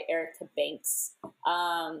by Erica Banks.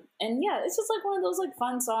 And yeah, it's just like one of those like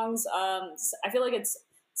fun songs. I feel like it's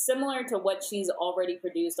similar to what she's already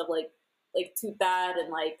produced of like Too Bad and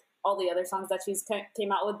like all the other songs that she's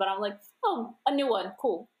came out with, but I'm like, oh, a new one,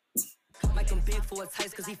 cool. Like I'm big for a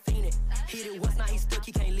taste cause he fiend it. Hit it once, now he stuck,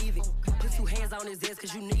 he can't leave it. Put 2 hands on his ass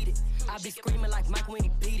cause you need it. I be screaming like Mike when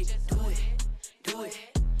he beat it. Do it, do it.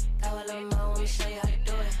 Go a little more, let me show you how to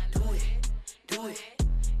do it. Do it, do it.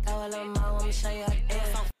 Go a little more, let me show you how to do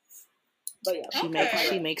it. But yeah,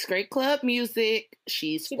 she makes great club music.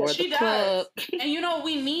 She's for the club. And you know,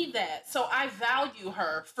 we need that. So I value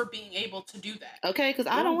her for being able to do that. Okay, because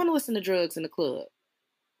I don't want to listen to drugs in the club.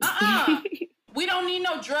 We don't need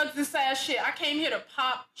no drugs and sad shit. I came here to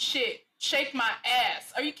pop shit, shake my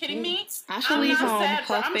ass. Are you kidding me? I should leave home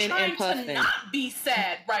puffing and I'm puffing. trying to not be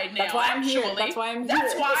sad right now. That's why I'm here. That's why I'm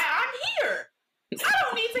here. I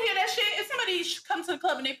don't need to hear that shit. If somebody comes to the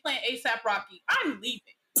club and they playing A$AP Rocky, I'm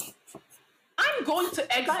leaving. I'm going to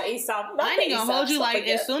exit. Not A$AP. I ain't gonna hold you like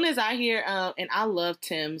as soon as I hear and I love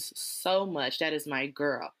Tim's so much. That is my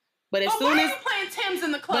girl. But as soon why as are you playing Tim's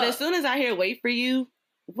in the club? But as soon as I hear Wait For You,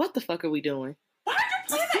 what the fuck are we doing? Why are you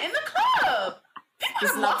playing that in the club? People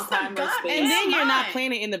have lost their goddamn And then you're mind. not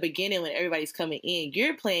playing it in the beginning when everybody's coming in.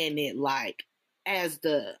 You're playing it like as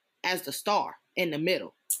the star in the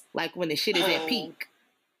middle, like when the shit is at peak.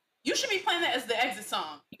 You should be playing that as the exit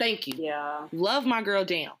song. Thank you. Yeah. Love my girl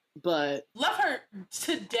down, but love her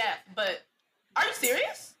to death. But are you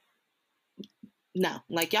serious? No,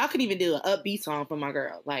 like y'all could even do an upbeat song for my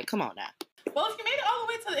girl. Like, come on now. Well, if you made it all the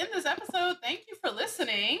way to the end of this episode, thank you for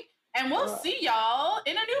listening. And we'll see y'all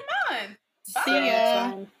in a new month. Bye. See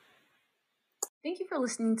ya. Thank you for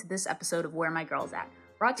listening to this episode of Where My Girl's At,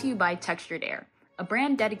 brought to you by Textured Air, a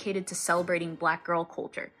brand dedicated to celebrating Black girl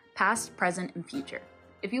culture, past, present, and future.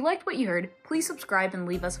 If you liked what you heard, please subscribe and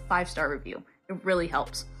leave us a 5-star review. It really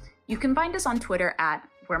helps. You can find us on Twitter at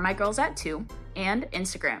WhereMyGirlsAt2 and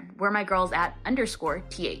Instagram,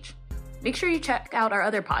 WhereMyGirlsAt_TH. Make sure you check out our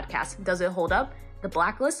other podcasts, Does It Hold Up?, The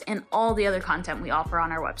Blacklist, and all the other content we offer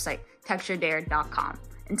on our website, texturedair.com.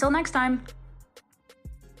 Until next time.